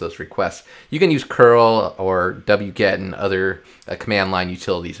test those requests. You can use curl or wget and other command line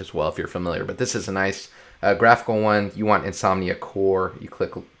utilities as well if you're familiar, but this is a nice graphical one. You want Insomnia Core, you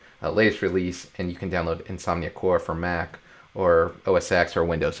click latest release, and you can download Insomnia Core for Mac or OS X or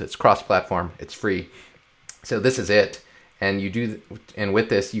Windows. It's cross-platform, it's free. So this is it, and with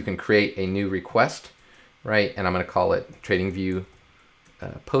this you can create a new request, right? And I'm going to call it TradingView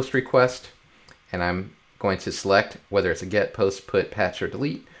post request, and I'm going to select whether it's a get, post, put, patch, or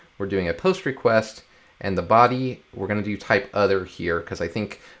delete. We're doing a post request, and the body, we're going to do type other here because I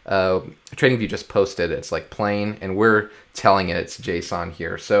think TradingView just posted it's like plain, and we're telling it it's JSON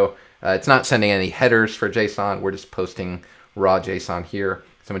here. So it's not sending any headers for JSON. We're just posting raw JSON here.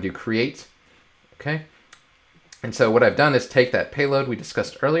 So I'm going to do create. Okay. And so what I've done is take that payload we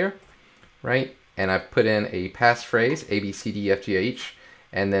discussed earlier, right? And I've put in a passphrase, A, B, C, D, F, G, H.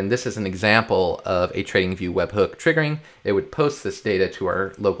 And then this is an example of a TradingView webhook triggering. It would post this data to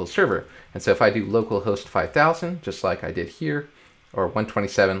our local server. And so if I do localhost 5000, just like I did here, or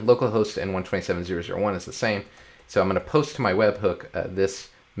 127, localhost and 127.0.0.1 is the same. So I'm going to post to my webhook this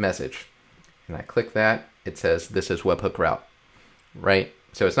message. And I click that, it says this is webhook route, right?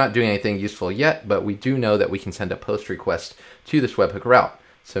 So it's not doing anything useful yet, but we do know that we can send a post request to this webhook route.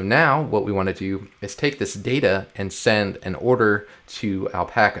 So now what we want to do is take this data and send an order to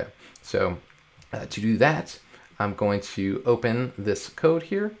Alpaca. So to do that, I'm going to open this code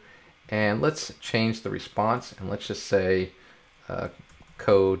here, and let's change the response, and let's just say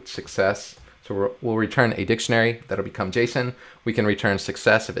code success. So we'll return a dictionary that'll become JSON. We can return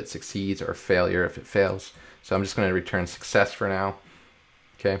success if it succeeds or failure if it fails. So I'm just going to return success for now.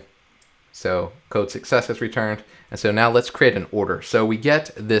 Okay. So code success is returned. And so now let's create an order. So we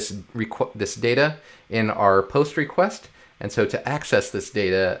get this data in our post request. And so to access this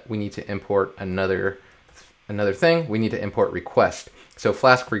data, we need to import another thing. We need to import request. So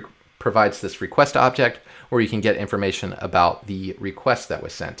Flask provides this request object where you can get information about the request that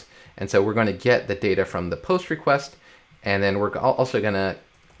was sent. And so we're going to get the data from the post request. And then we're also going to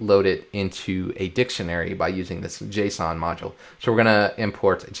load it into a dictionary by using this JSON module. So we're going to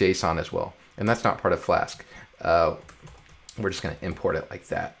import JSON as well. And that's not part of Flask. We're just going to import it like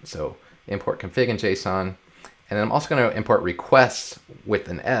that. So import config in JSON. And then I'm also going to import requests with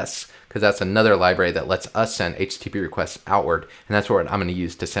an S, because that's another library that lets us send HTTP requests outward. And that's what I'm going to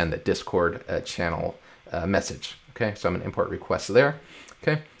use to send the Discord channel message. Okay, so I'm going to import requests there.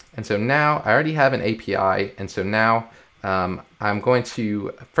 Okay, and so now I already have an API. And so now I'm going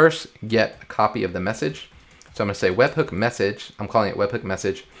to first get a copy of the message. So I'm going to say webhook message. I'm calling it webhook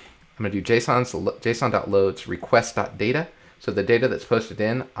message. I'm going to do JSON.loads request.data. So the data that's posted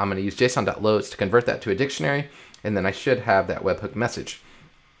in, I'm going to use JSON.loads to convert that to a dictionary, and then I should have that webhook message.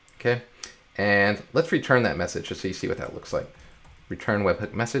 Okay, and let's return that message just so you see what that looks like. Return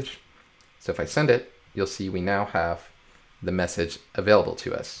webhook message. So if I send it, you'll see we now have the message available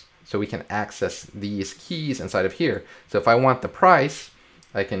to us. So we can access these keys inside of here. So if I want the price,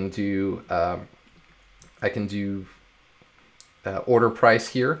 I can do order price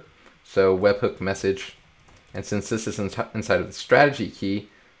here. So webhook message, and since this is inside of the strategy key,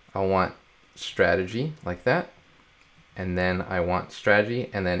 I want strategy like that, and then I want strategy,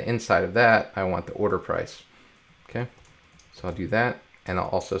 and then inside of that I want the order price. Okay, so I'll do that, and I'll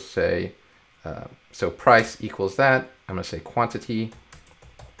also say so price equals that. I'm going to say quantity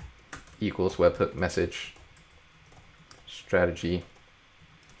equals webhook message strategy,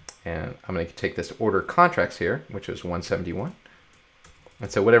 and I'm going to take this order contracts here, which is 171.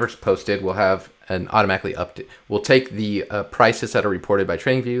 And so whatever's posted, we'll have an automatically update. We'll take the prices that are reported by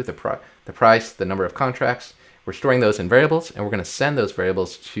TradingView, the price, the number of contracts. We're storing those in variables, and we're going to send those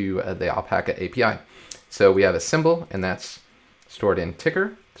variables to the Alpaca API. So we have a symbol, and that's stored in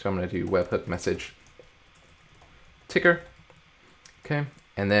ticker. So I'm going to do webhook message ticker. Okay,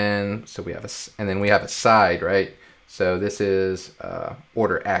 and then so we have a side, right? So this is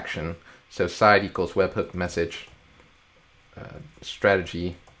order action. So side equals webhook message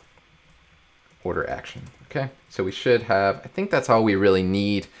strategy order action. Okay, so we should have, I think that's all we really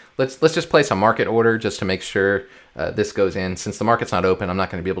need. Let's just place a market order just to make sure this goes in. Since the market's not open, I'm not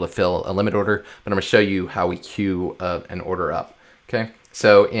going to be able to fill a limit order, but I'm going to show you how we queue an order up. Okay,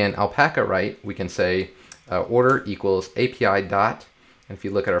 so in Alpaca, right, we can say order equals API dot, and if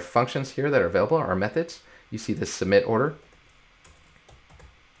you look at our functions here that are available, our methods, you see this submit order.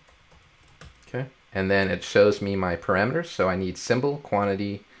 Okay, and then it shows me my parameters. So I need symbol,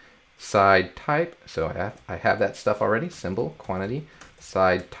 quantity, side, type. So I have that stuff already, symbol, quantity,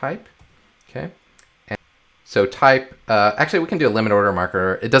 side, type. Okay, and so type, actually we can do a limit order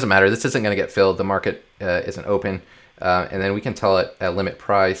marker. It doesn't matter, this isn't going to get filled, the market isn't open. And then we can tell it a limit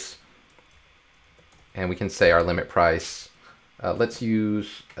price, and we can say our limit price. Let's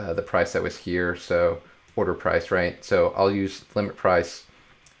use the price that was here, so order price, right? So I'll use limit price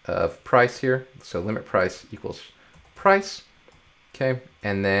of price here. So limit price equals price. Okay,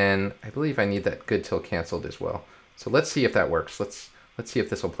 and then I believe I need that good till canceled as well. So let's see if that works. Let's see if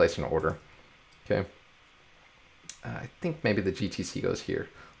this will place an order. Okay, I think maybe the GTC goes here.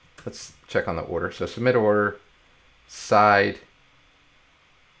 Let's check on the order. So submit order, side,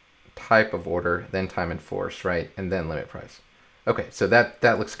 type of order, then time enforced, right? And then limit price. Okay, so that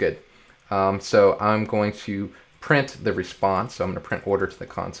looks good. So I'm going to print the response. So I'm going to print order to the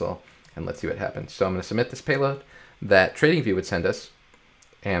console, and let's see what happens. So I'm going to submit this payload that TradingView would send us,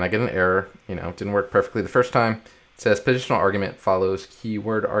 and I get an error. You know, it didn't work perfectly the first time. It says positional argument follows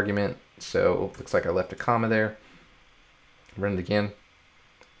keyword argument. So it looks like I left a comma there. Run it again,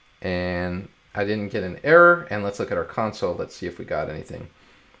 and I didn't get an error. And let's look at our console. Let's see if we got anything.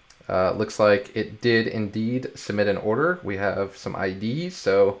 Looks like it did indeed submit an order. We have some IDs,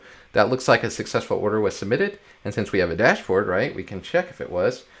 so that looks like a successful order was submitted. And since we have a dashboard, right, we can check if it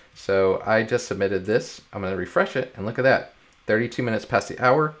was. So I just submitted this. I'm going to refresh it, and look at that. 32 minutes past the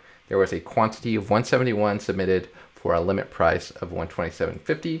hour, there was a quantity of 171 submitted for a limit price of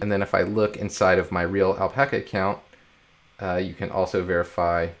 127.50. And then if I look inside of my real Alpaca account, you can also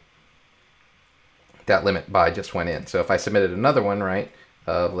verify that limit buy just went in. So if I submitted another one, right,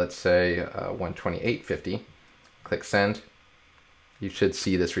 let's say 128.50, click send, you should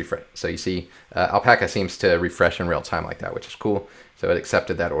see this refresh. So you see Alpaca seems to refresh in real time like that, which is cool. So it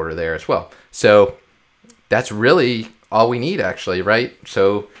accepted that order there as well. So that's really all we need actually, right?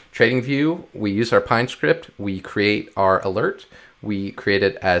 So TradingView, we use our Pine script, we create our alert, we create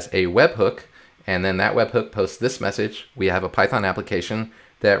it as a webhook, and then that webhook posts this message. We have a Python application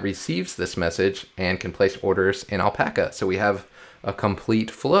that receives this message and can place orders in Alpaca. So we have a complete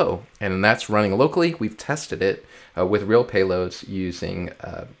flow, and that's running locally. We've tested it with real payloads using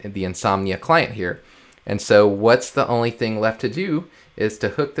the Insomnia client here. And so what's the only thing left to do is to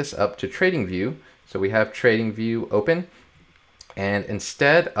hook this up to TradingView. So we have TradingView open, and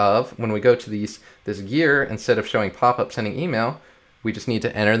instead of, when we go to this gear, instead of showing pop-up sending email, we just need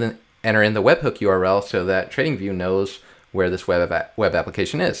to enter in the webhook URL so that TradingView knows where this web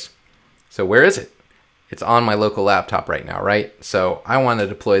application is. So where is it? It's on my local laptop right now, right? So I want to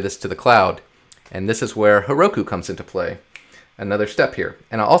deploy this to the cloud, and this is where Heroku comes into play. Another step here,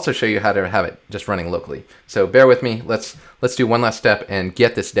 and I'll also show you how to have it just running locally. So bear with me. Let's do one last step and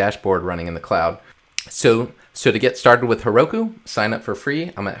get this dashboard running in the cloud. So to get started with Heroku, sign up for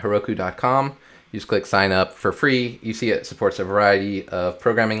free. I'm at heroku.com. You just click sign up for free. You see it supports a variety of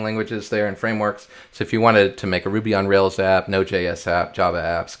programming languages there and frameworks. So if you wanted to make a Ruby on Rails app, Node.js app, Java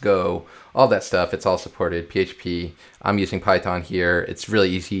apps, Go, all that stuff, it's all supported. PHP, I'm using Python here. It's really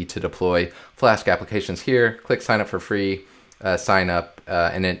easy to deploy Flask applications here. Click sign up for free, sign up,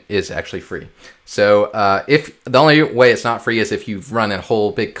 and it is actually free. So if the only way it's not free is if you've run a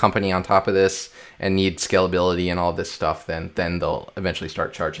whole big company on top of this and need scalability and all this stuff, then they'll eventually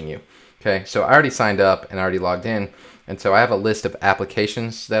start charging you. Okay, so I already signed up and I already logged in, and so I have a list of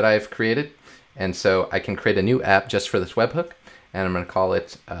applications that I've created, and so I can create a new app just for this webhook, and I'm going to call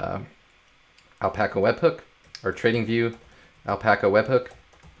it Alpaca Webhook, or TradingView Alpaca Webhook,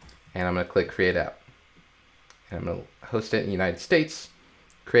 and I'm going to click Create App, and I'm going to host it in the United States,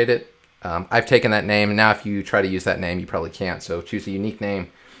 create it. I've taken that name. Now if you try to use that name, you probably can't, so choose a unique name,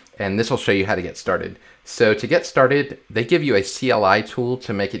 and this will show you how to get started. So to get started, they give you a CLI tool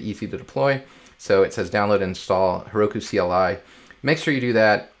to make it easy to deploy. So it says download and install Heroku CLI. Make sure you do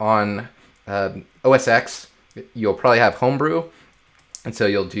that on OS X. You'll probably have Homebrew, and so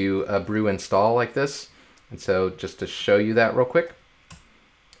you'll do a brew install like this. And so just to show you that real quick,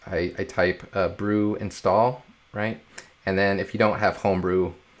 I type brew install, right? And then if you don't have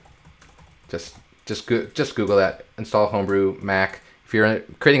Homebrew, just Google that, install Homebrew Mac. If you're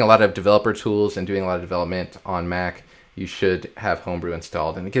creating a lot of developer tools and doing a lot of development on Mac, you should have Homebrew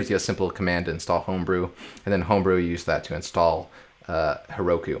installed. And it gives you a simple command to install Homebrew, and then Homebrew, you use that to install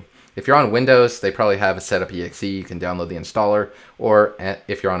Heroku. If you're on Windows, they probably have a setup exe. You can download the installer, or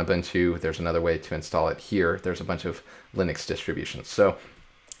if you're on Ubuntu, there's another way to install it here. There's a bunch of Linux distributions. So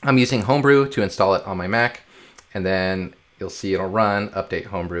I'm using Homebrew to install it on my Mac, and then you'll see it'll run, update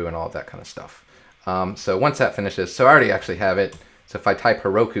Homebrew, and all of that kind of stuff. So once that finishes, so I already actually have it. So if I type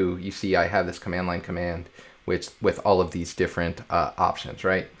Heroku, you see I have this command line command with all of these different options,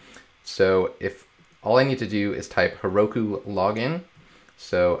 right? So if all I need to do is type Heroku login,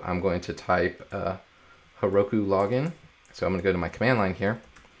 so I'm going to type Heroku login. So I'm going to go to my command line here,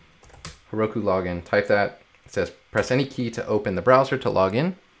 Heroku login, type that. It says press any key to open the browser to log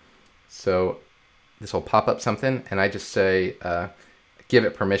in. So this will pop up something, and I just say give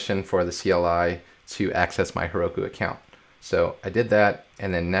it permission for the CLI to access my Heroku account. So I did that,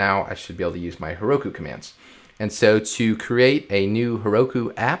 and then now I should be able to use my Heroku commands. And so to create a new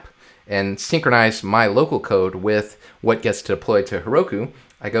Heroku app and synchronize my local code with what gets deployed to Heroku,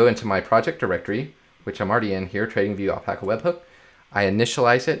 I go into my project directory, which I'm already in here, TradingView Alpaca Webhook. I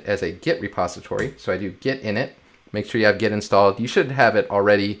initialize it as a Git repository. So I do Git init. Make sure you have Git installed. You should have it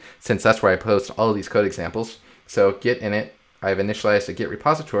already, since that's where I post all of these code examples. So Git init, I've initialized a Git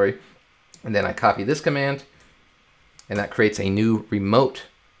repository, and then I copy this command, and that creates a new remote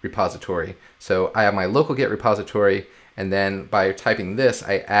repository. So I have my local Git repository, and then by typing this,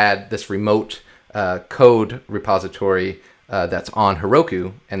 I add this remote code repository that's on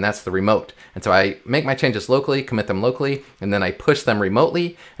Heroku, and that's the remote. And so I make my changes locally, commit them locally, and then I push them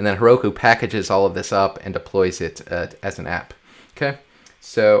remotely, and then Heroku packages all of this up and deploys it as an app. Okay,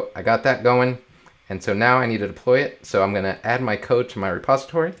 so I got that going, and so now I need to deploy it. So I'm gonna add my code to my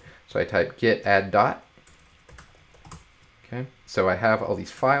repository. So I type git add dot. Okay, so I have all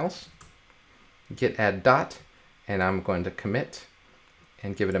these files, git add dot, and I'm going to commit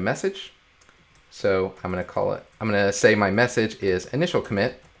and give it a message. So I'm going to call it, I'm going to say my message is initial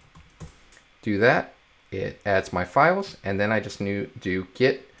commit. Do that, it adds my files, and then I just do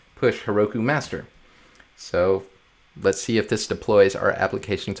git push Heroku master. So let's see if this deploys our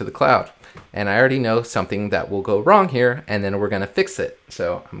application to the cloud. And I already know something that will go wrong here, and then we're going to fix it.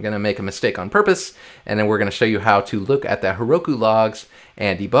 So I'm going to make a mistake on purpose, and then we're going to show you how to look at the Heroku logs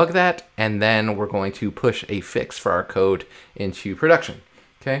and debug that, and then we're going to push a fix for our code into production.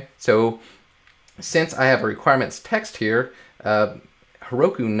 Okay, so since I have a requirements text here,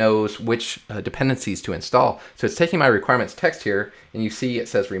 Heroku knows which dependencies to install. So it's taking my requirements text here, and you see it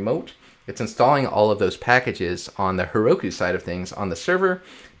says remote. It's installing all of those packages on the Heroku side of things on the server,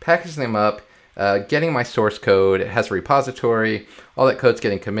 packaging them up, getting my source code. It has a repository, all that code's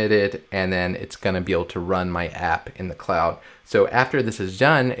getting committed, and then it's going to be able to run my app in the cloud. So after this is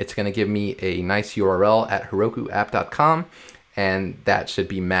done, it's going to give me a nice URL at herokuapp.com, and that should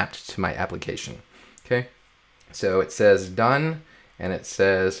be mapped to my application. Okay, so it says done, and it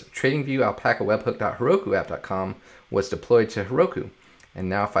says TradingView Alpaca Webhook.herokuapp.com was deployed to Heroku. And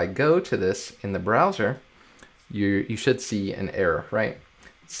now if I go to this in the browser, you should see an error, right?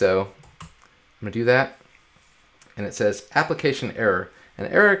 So I'm gonna do that, and it says application error. An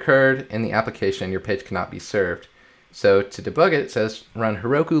error occurred in the application, your page cannot be served. So to debug it, it says run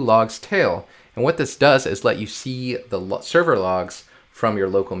Heroku logs tail. And what this does is let you see the server logs from your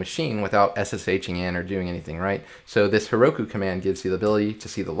local machine without SSHing in or doing anything, right? So this Heroku command gives you the ability to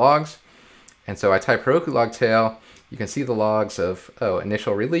see the logs. And so I type Heroku log tail. You can see the logs of,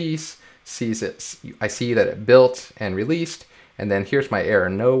 initial release, I see that it built and released, and then here's my error,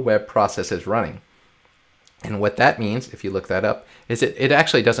 no web process is running. And what that means, if you look that up, is it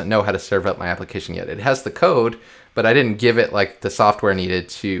actually doesn't know how to serve up my application yet. It has the code, but I didn't give it like the software needed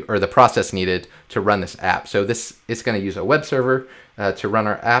to, or the process needed to run this app. So this is going to use a web server to run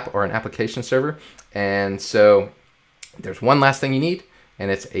our app, or an application server. And so there's one last thing you need,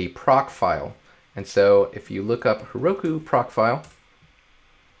 and it's a proc file. And so if you look up Heroku proc file,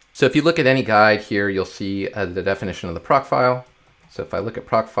 so if you look at any guide here, you'll see the definition of the proc file. So if I look at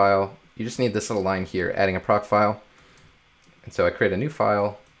proc file, you just need this little line here, adding a proc file. And so I create a new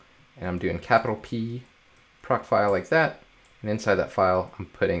file, and I'm doing capital P proc file like that. And inside that file, I'm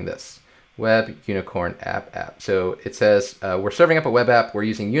putting this web unicorn app. So it says we're serving up a web app. We're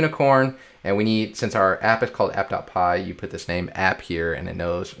using unicorn, and we need, since our app is called app.py, you put this name app here, and it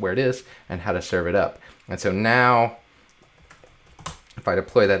knows where it is and how to serve it up. And so now, if I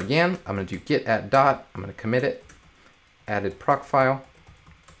deploy that again, I'm going to do git add dot. I'm going to commit it, added proc file,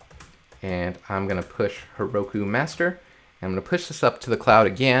 and I'm going to push Heroku master. And I'm going to push this up to the cloud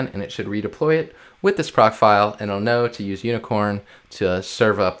again, and it should redeploy it with this proc file, and it'll know to use unicorn to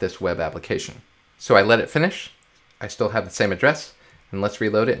serve up this web application. So I let it finish. I still have the same address, and let's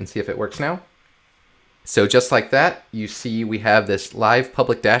reload it and see if it works now. So just like that, you see we have this live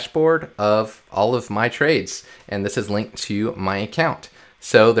public dashboard of all of my trades, and this is linked to my account.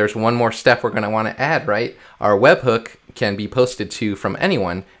 So there's one more step we're going to want to add, right? Our webhook can be posted to from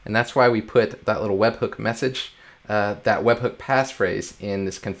anyone, and that's why we put that little webhook message, that webhook passphrase in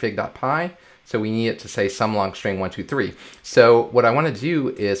this config.py. So we need it to say some long string 123. So what I want to do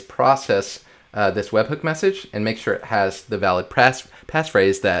is process this webhook message and make sure it has the valid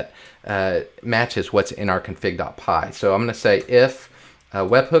passphrase that matches what's in our config.py. So I'm going to say if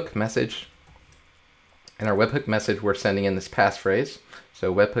webhook message, and our webhook message we're sending in this passphrase.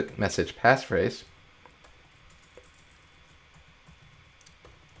 So webhook message passphrase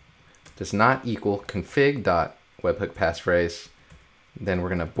does not equal config.webhook passphrase, then we're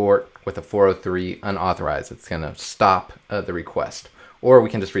going to abort with a 403 unauthorized. It's going to stop the request. Or we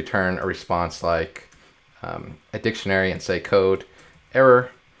can just return a response like a dictionary and say code error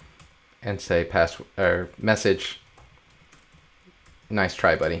and say message nice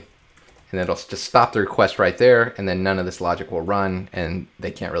try, buddy. And it'll just stop the request right there, and then none of this logic will run, and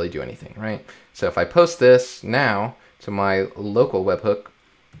they can't really do anything, right? So if I post this now to my local webhook,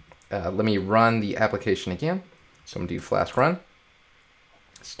 let me run the application again. So I'm going to do Flask run,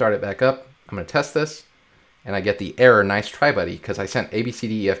 start it back up. I'm going to test this, and I get the error nice try, buddy, because I sent A, B, C,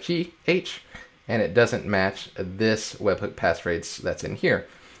 D, E, F, G, H, and it doesn't match this webhook passphrase that's in here.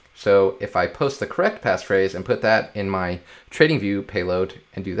 So if I post the correct passphrase and put that in my TradingView payload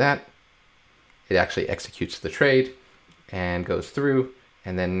and do that, it actually executes the trade and goes through.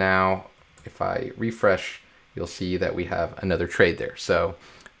 And then now if I refresh, you'll see that we have another trade there. So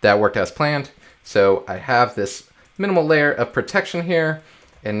that worked as planned. So I have this minimal layer of protection here.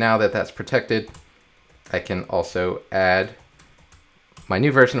 And now that that's protected, I can also add my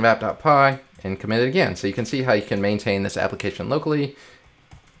new version of app.py and commit it again. So you can see how you can maintain this application locally.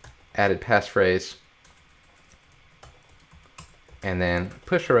 Added passphrase, and then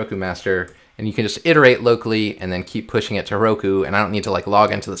push Heroku master, and you can just iterate locally and then keep pushing it to Heroku, and I don't need to like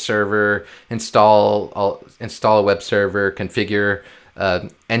log into the server, install a web server, configure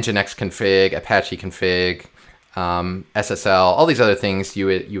Nginx config, Apache config, SSL, all these other things you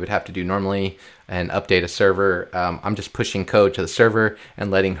would have to do normally, and update a server. I'm just pushing code to the server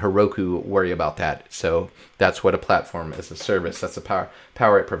and letting Heroku worry about that. So that's what a platform is, a service. That's the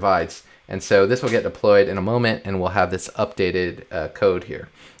power it provides. And so this will get deployed in a moment, and we'll have this updated code here.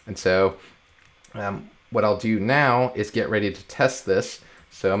 And so what I'll do now is get ready to test this.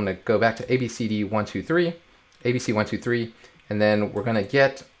 So I'm going to go back to ABCD123, ABC123, and then we're going to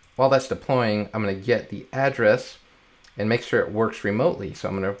get, while that's deploying, I'm going to get the address and make sure it works remotely. So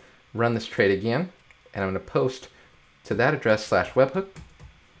I'm going to run this trade again, and I'm going to post to that address /webhook.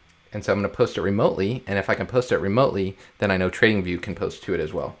 And so I'm going to post it remotely, and if I can post it remotely, then I know TradingView can post to it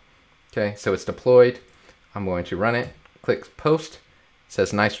as well. Okay, so it's deployed. I'm going to run it, click post. It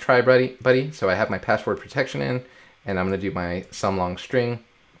says nice try, buddy. So I have my password protection in, and I'm going to do my some long string,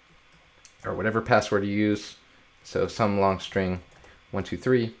 or whatever password you use. So some long string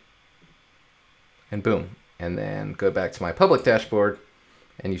 123, and boom. And then go back to my public dashboard,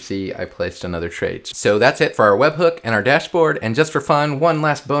 and you see I placed another trade. So that's it for our webhook and our dashboard. And just for fun, one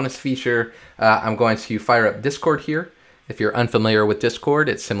last bonus feature, I'm going to fire up Discord here. If you're unfamiliar with Discord,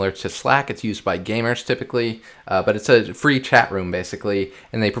 it's similar to Slack. It's used by gamers typically, but it's a free chat room basically,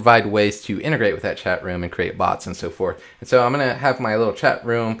 and they provide ways to integrate with that chat room and create bots and so forth. And so I'm gonna have my little chat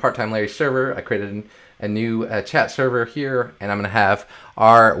room, Part-Time Larry server. I created a new chat server here, and I'm gonna have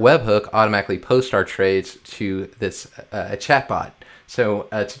our webhook automatically post our trades to this chat bot. So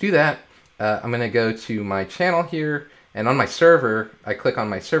to do that, I'm going to go to my channel here, and on my server, I click on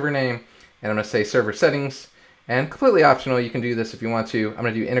my server name, and I'm going to say server settings, and completely optional, you can do this if you want to. I'm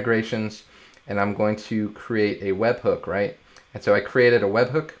going to do integrations, and I'm going to create a webhook, right? And so I created a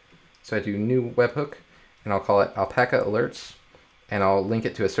webhook, so I do new webhook, and I'll call it Alpaca alerts, and I'll link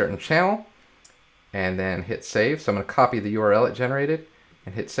it to a certain channel, and then hit save. So I'm going to copy the URL it generated,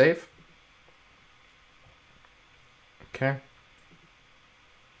 and hit save. Okay.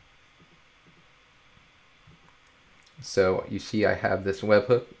 So you see I have this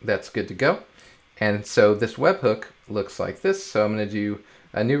webhook that's good to go. And so this webhook looks like this. So I'm going to do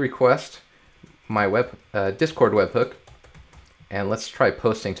a new request, my Discord webhook, and let's try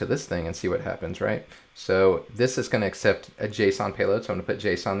posting to this thing and see what happens, right? So this is going to accept a JSON payload, so I'm going to put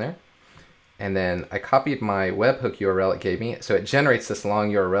JSON there. And then I copied my webhook URL it gave me, so it generates this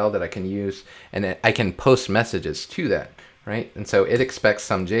long URL that I can use, and I can post messages to that, right? And so it expects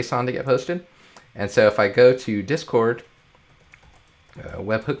some JSON to get posted. And so if I go to Discord,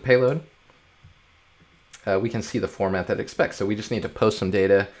 webhook payload, we can see the format that it expects. So we just need to post some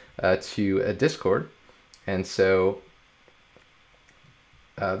data to a Discord. And so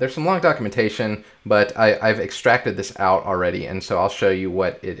there's some long documentation, but I've extracted this out already, and so I'll show you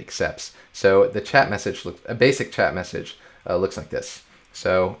what it accepts. So the chat message, a basic chat message looks like this.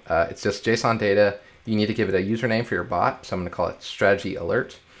 So it's just JSON data. You need to give it a username for your bot. So I'm going to call it strategy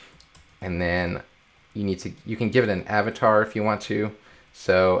alert. And then you can give it an avatar if you want to.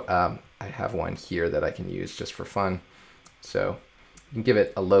 So I have one here that I can use just for fun. So you can give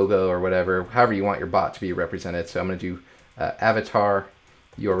it a logo or whatever, however you want your bot to be represented. So I'm going to do avatar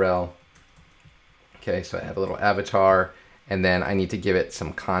URL. Okay, so I have a little avatar, and then I need to give it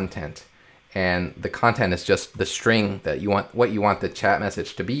some content. And the content is just the string that you want, what you want the chat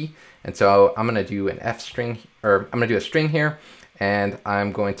message to be. And so I'm going to do an F string, or I'm going to do a string here, and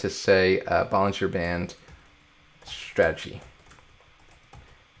I'm going to say Bollinger Band strategy.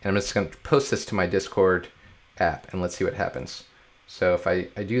 And I'm just going to post this to my Discord app, and let's see what happens. So if I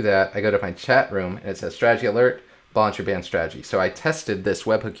do that, I go to my chat room, and it says strategy alert, Bollinger Band strategy. So I tested this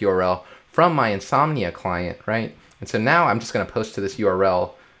webhook URL from my Insomnia client, right? And so now I'm just going to post to this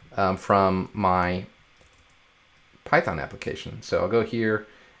URL from my Python application. So I'll go here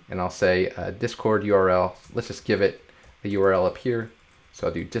and I'll say Discord URL. Let's just give it the URL up here. So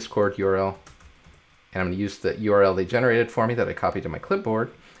I'll do Discord URL, and I'm going to use the URL they generated for me that I copied to my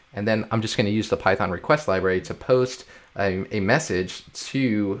clipboard. And then I'm just going to use the Python request library to post a message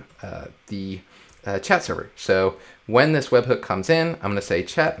to the chat server. So when this webhook comes in, I'm going to say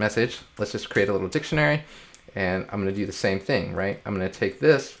chat message. Let's just create a little dictionary, and I'm going to do the same thing, right? I'm going to take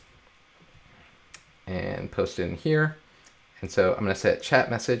this and post it in here. And so I'm going to set chat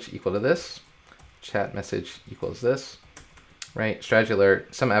message equal to this, chat message equals this, right? Strategy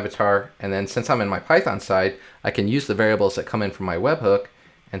alert, some avatar. And then since I'm in my Python side, I can use the variables that come in from my webhook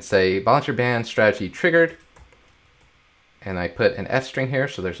and say Bollinger Band strategy triggered. And I put an F string here,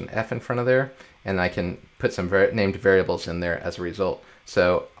 so there's an F in front of there. And I can put some named variables in there as a result.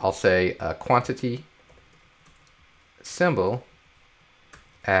 So I'll say quantity symbol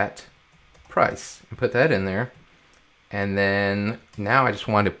at price and put that in there. And then now I just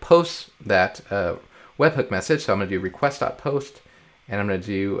want to post that webhook message. So I'm going to do request.post, and I'm going to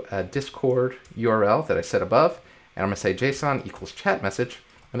do a Discord URL that I set above. And I'm going to say JSON equals chat message.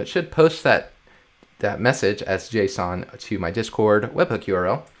 And it should post that message as JSON to my Discord webhook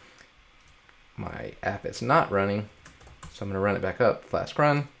URL. My app is not running, so I'm going to run it back up. Flask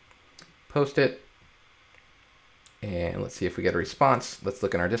run, post it, and let's see if we get a response. Let's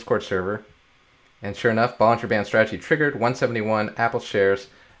look in our Discord server. And sure enough, Bollinger Band strategy triggered 171 Apple shares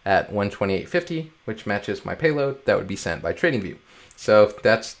at 128.50, which matches my payload that would be sent by TradingView. So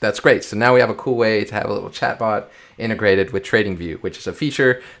that's great. So now we have a cool way to have a little chatbot integrated with TradingView, which is a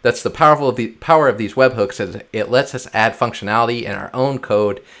feature that's the power of these webhooks. Is it lets us add functionality in our own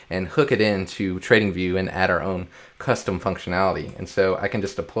code and hook it into TradingView and add our own custom functionality. And so I can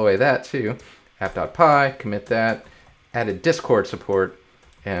just deploy that to app.py, commit that, added Discord support,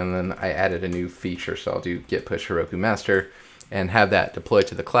 and then I added a new feature. So I'll do git push Heroku master and have that deployed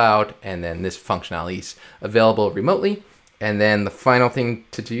to the cloud. And then this functionality is available remotely. And then the final thing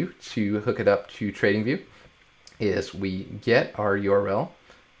to do to hook it up to TradingView is we get our URL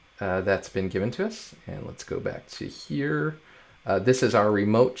that's been given to us. And let's go back to here. This is our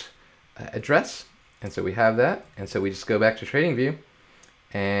remote address. And so we have that. And so we just go back to TradingView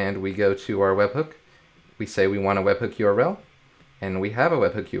and we go to our webhook. We say we want a webhook URL, and we have a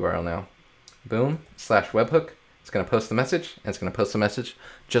webhook URL now. Boom, /webhook. It's going to post the message, and it's going to post the message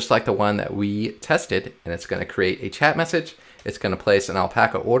just like the one that we tested, and it's going to create a chat message. It's going to place an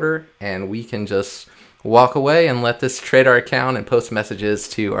Alpaca order, and we can just walk away and let this trade our account and post messages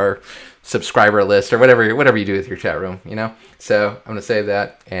to our subscriber list or whatever you do with your chat room, you know? So I'm going to save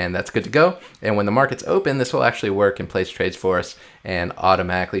that, and that's good to go. And when the market's open, this will actually work and place trades for us and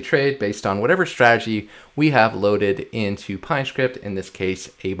automatically trade based on whatever strategy we have loaded into PineScript, in this case,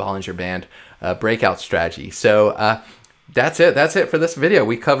 a Bollinger Band breakout strategy. So that's it. That's it for this video.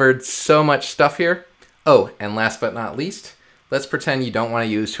 We covered so much stuff here. Oh, and last but not least, let's pretend you don't want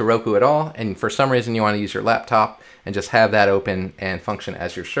to use Heroku at all, and for some reason you want to use your laptop and just have that open and function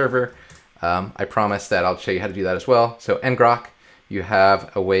as your server. I promise that I'll show you how to do that as well. So ngrok, you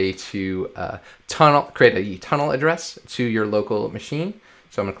have a way to create a tunnel address to your local machine.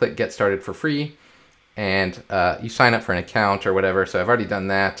 So I'm going to click Get Started for free, and you sign up for an account or whatever. So I've already done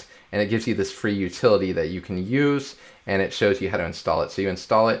that, and it gives you this free utility that you can use, and it shows you how to install it. So you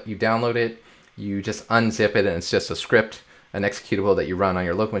install it, you download it, you just unzip it, and it's just a script, an executable that you run on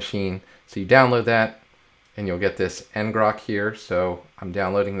your local machine. So you download that, and you'll get this ngrok here. So I'm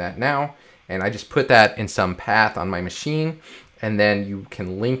downloading that now, And I just put that in some path on my machine, and then you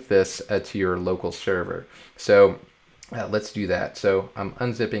can link this to your local server. So let's do that. So I'm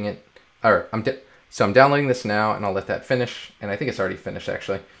unzipping it, or so I'm downloading this now, and I'll let that finish. And I think it's already finished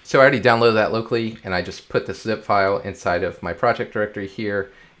actually. So I already downloaded that locally, and I just put this zip file inside of my project directory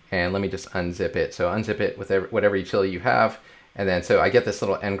here. And let me just unzip it. So unzip it with whatever utility you have. And then so I get this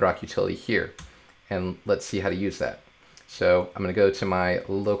little ngrok utility here. And let's see how to use that. So I'm going to go to my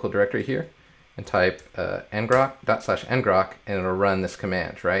local directory here and type ngrok./ngrok, and it'll run this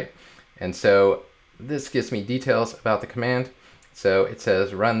command, right? And so this gives me details about the command. So it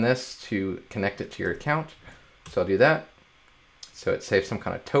says run this to connect it to your account. So I'll do that. So it saves some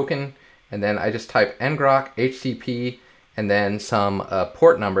kind of token. And then I just type ngrok HTTP and then some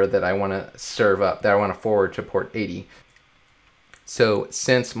port number that I want to serve up, that I want to forward to port 80. So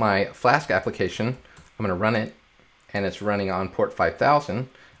since my Flask application, I'm going to run it, and it's running on port 5000,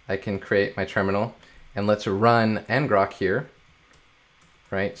 I can create my terminal, and let's run ngrok here,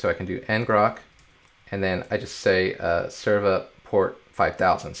 right? So I can do ngrok, and then I just say serve up port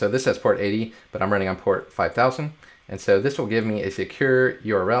 5000. So this says port 80, but I'm running on port 5000, and so this will give me a secure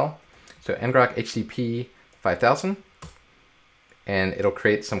URL. So ngrok HTTP 5000. And it'll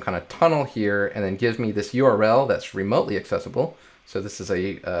create some kind of tunnel here and then gives me this URL that's remotely accessible. So this is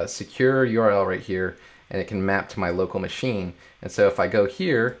a secure URL right here, and it can map to my local machine. And so if I go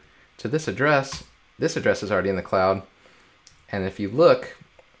here to this address is already in the cloud. And if you look,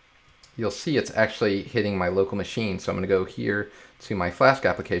 you'll see it's actually hitting my local machine. So I'm going to go here to my Flask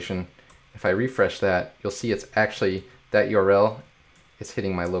application. If I refresh that, you'll see it's actually, that URL is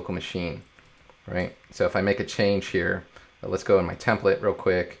hitting my local machine, right? So if I make a change here, let's go in my template real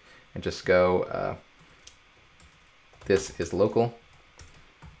quick and just go, this is local.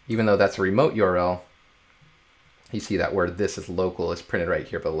 Even though that's a remote URL, you see that word this is local is printed right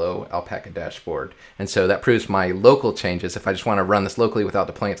here below Alpaca dashboard. And so that proves my local changes. If I just want to run this locally without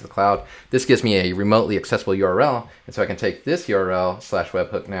deploying it to the cloud, this gives me a remotely accessible URL. And so I can take this URL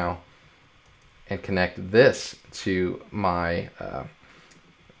 /webhook now and connect this to my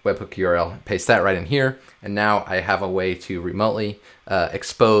webhook URL, paste that right in here, and now I have a way to remotely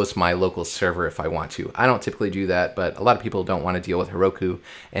expose my local server if I want to. I don't typically do that, but a lot of people don't want to deal with Heroku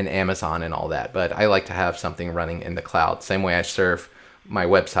and Amazon and all that, but I like to have something running in the cloud, same way I serve my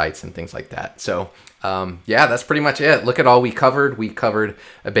websites and things like that. So yeah, that's pretty much it. Look at all we covered. We covered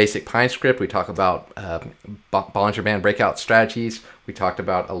a basic Pine script. We talked about Bollinger Band breakout strategies. We talked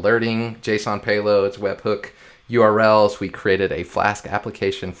about alerting, JSON payloads, webhook URLs. We created a Flask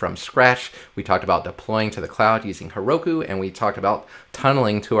application from scratch. We talked about deploying to the cloud using Heroku, and we talked about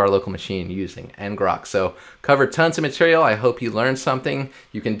tunneling to our local machine using ngrok. So covered tons of material. I hope you learned something.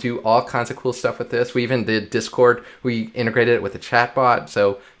 You can do all kinds of cool stuff with this. We even did Discord. We integrated it with a chatbot.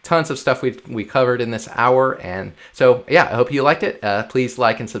 So tons of stuff we covered in this hour. And so yeah, I hope you liked it. Please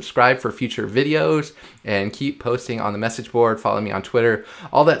like and subscribe for future videos, and keep posting on the message board. Follow me on Twitter,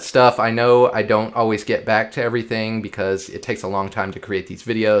 all that stuff. I know I don't always get back to everything because it takes a long time to create these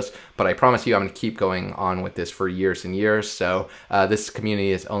videos, but I promise you I'm going to keep going on with this for years and years. So this community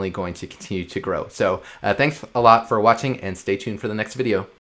is only going to continue to grow. So thanks a lot for watching, and stay tuned for the next video.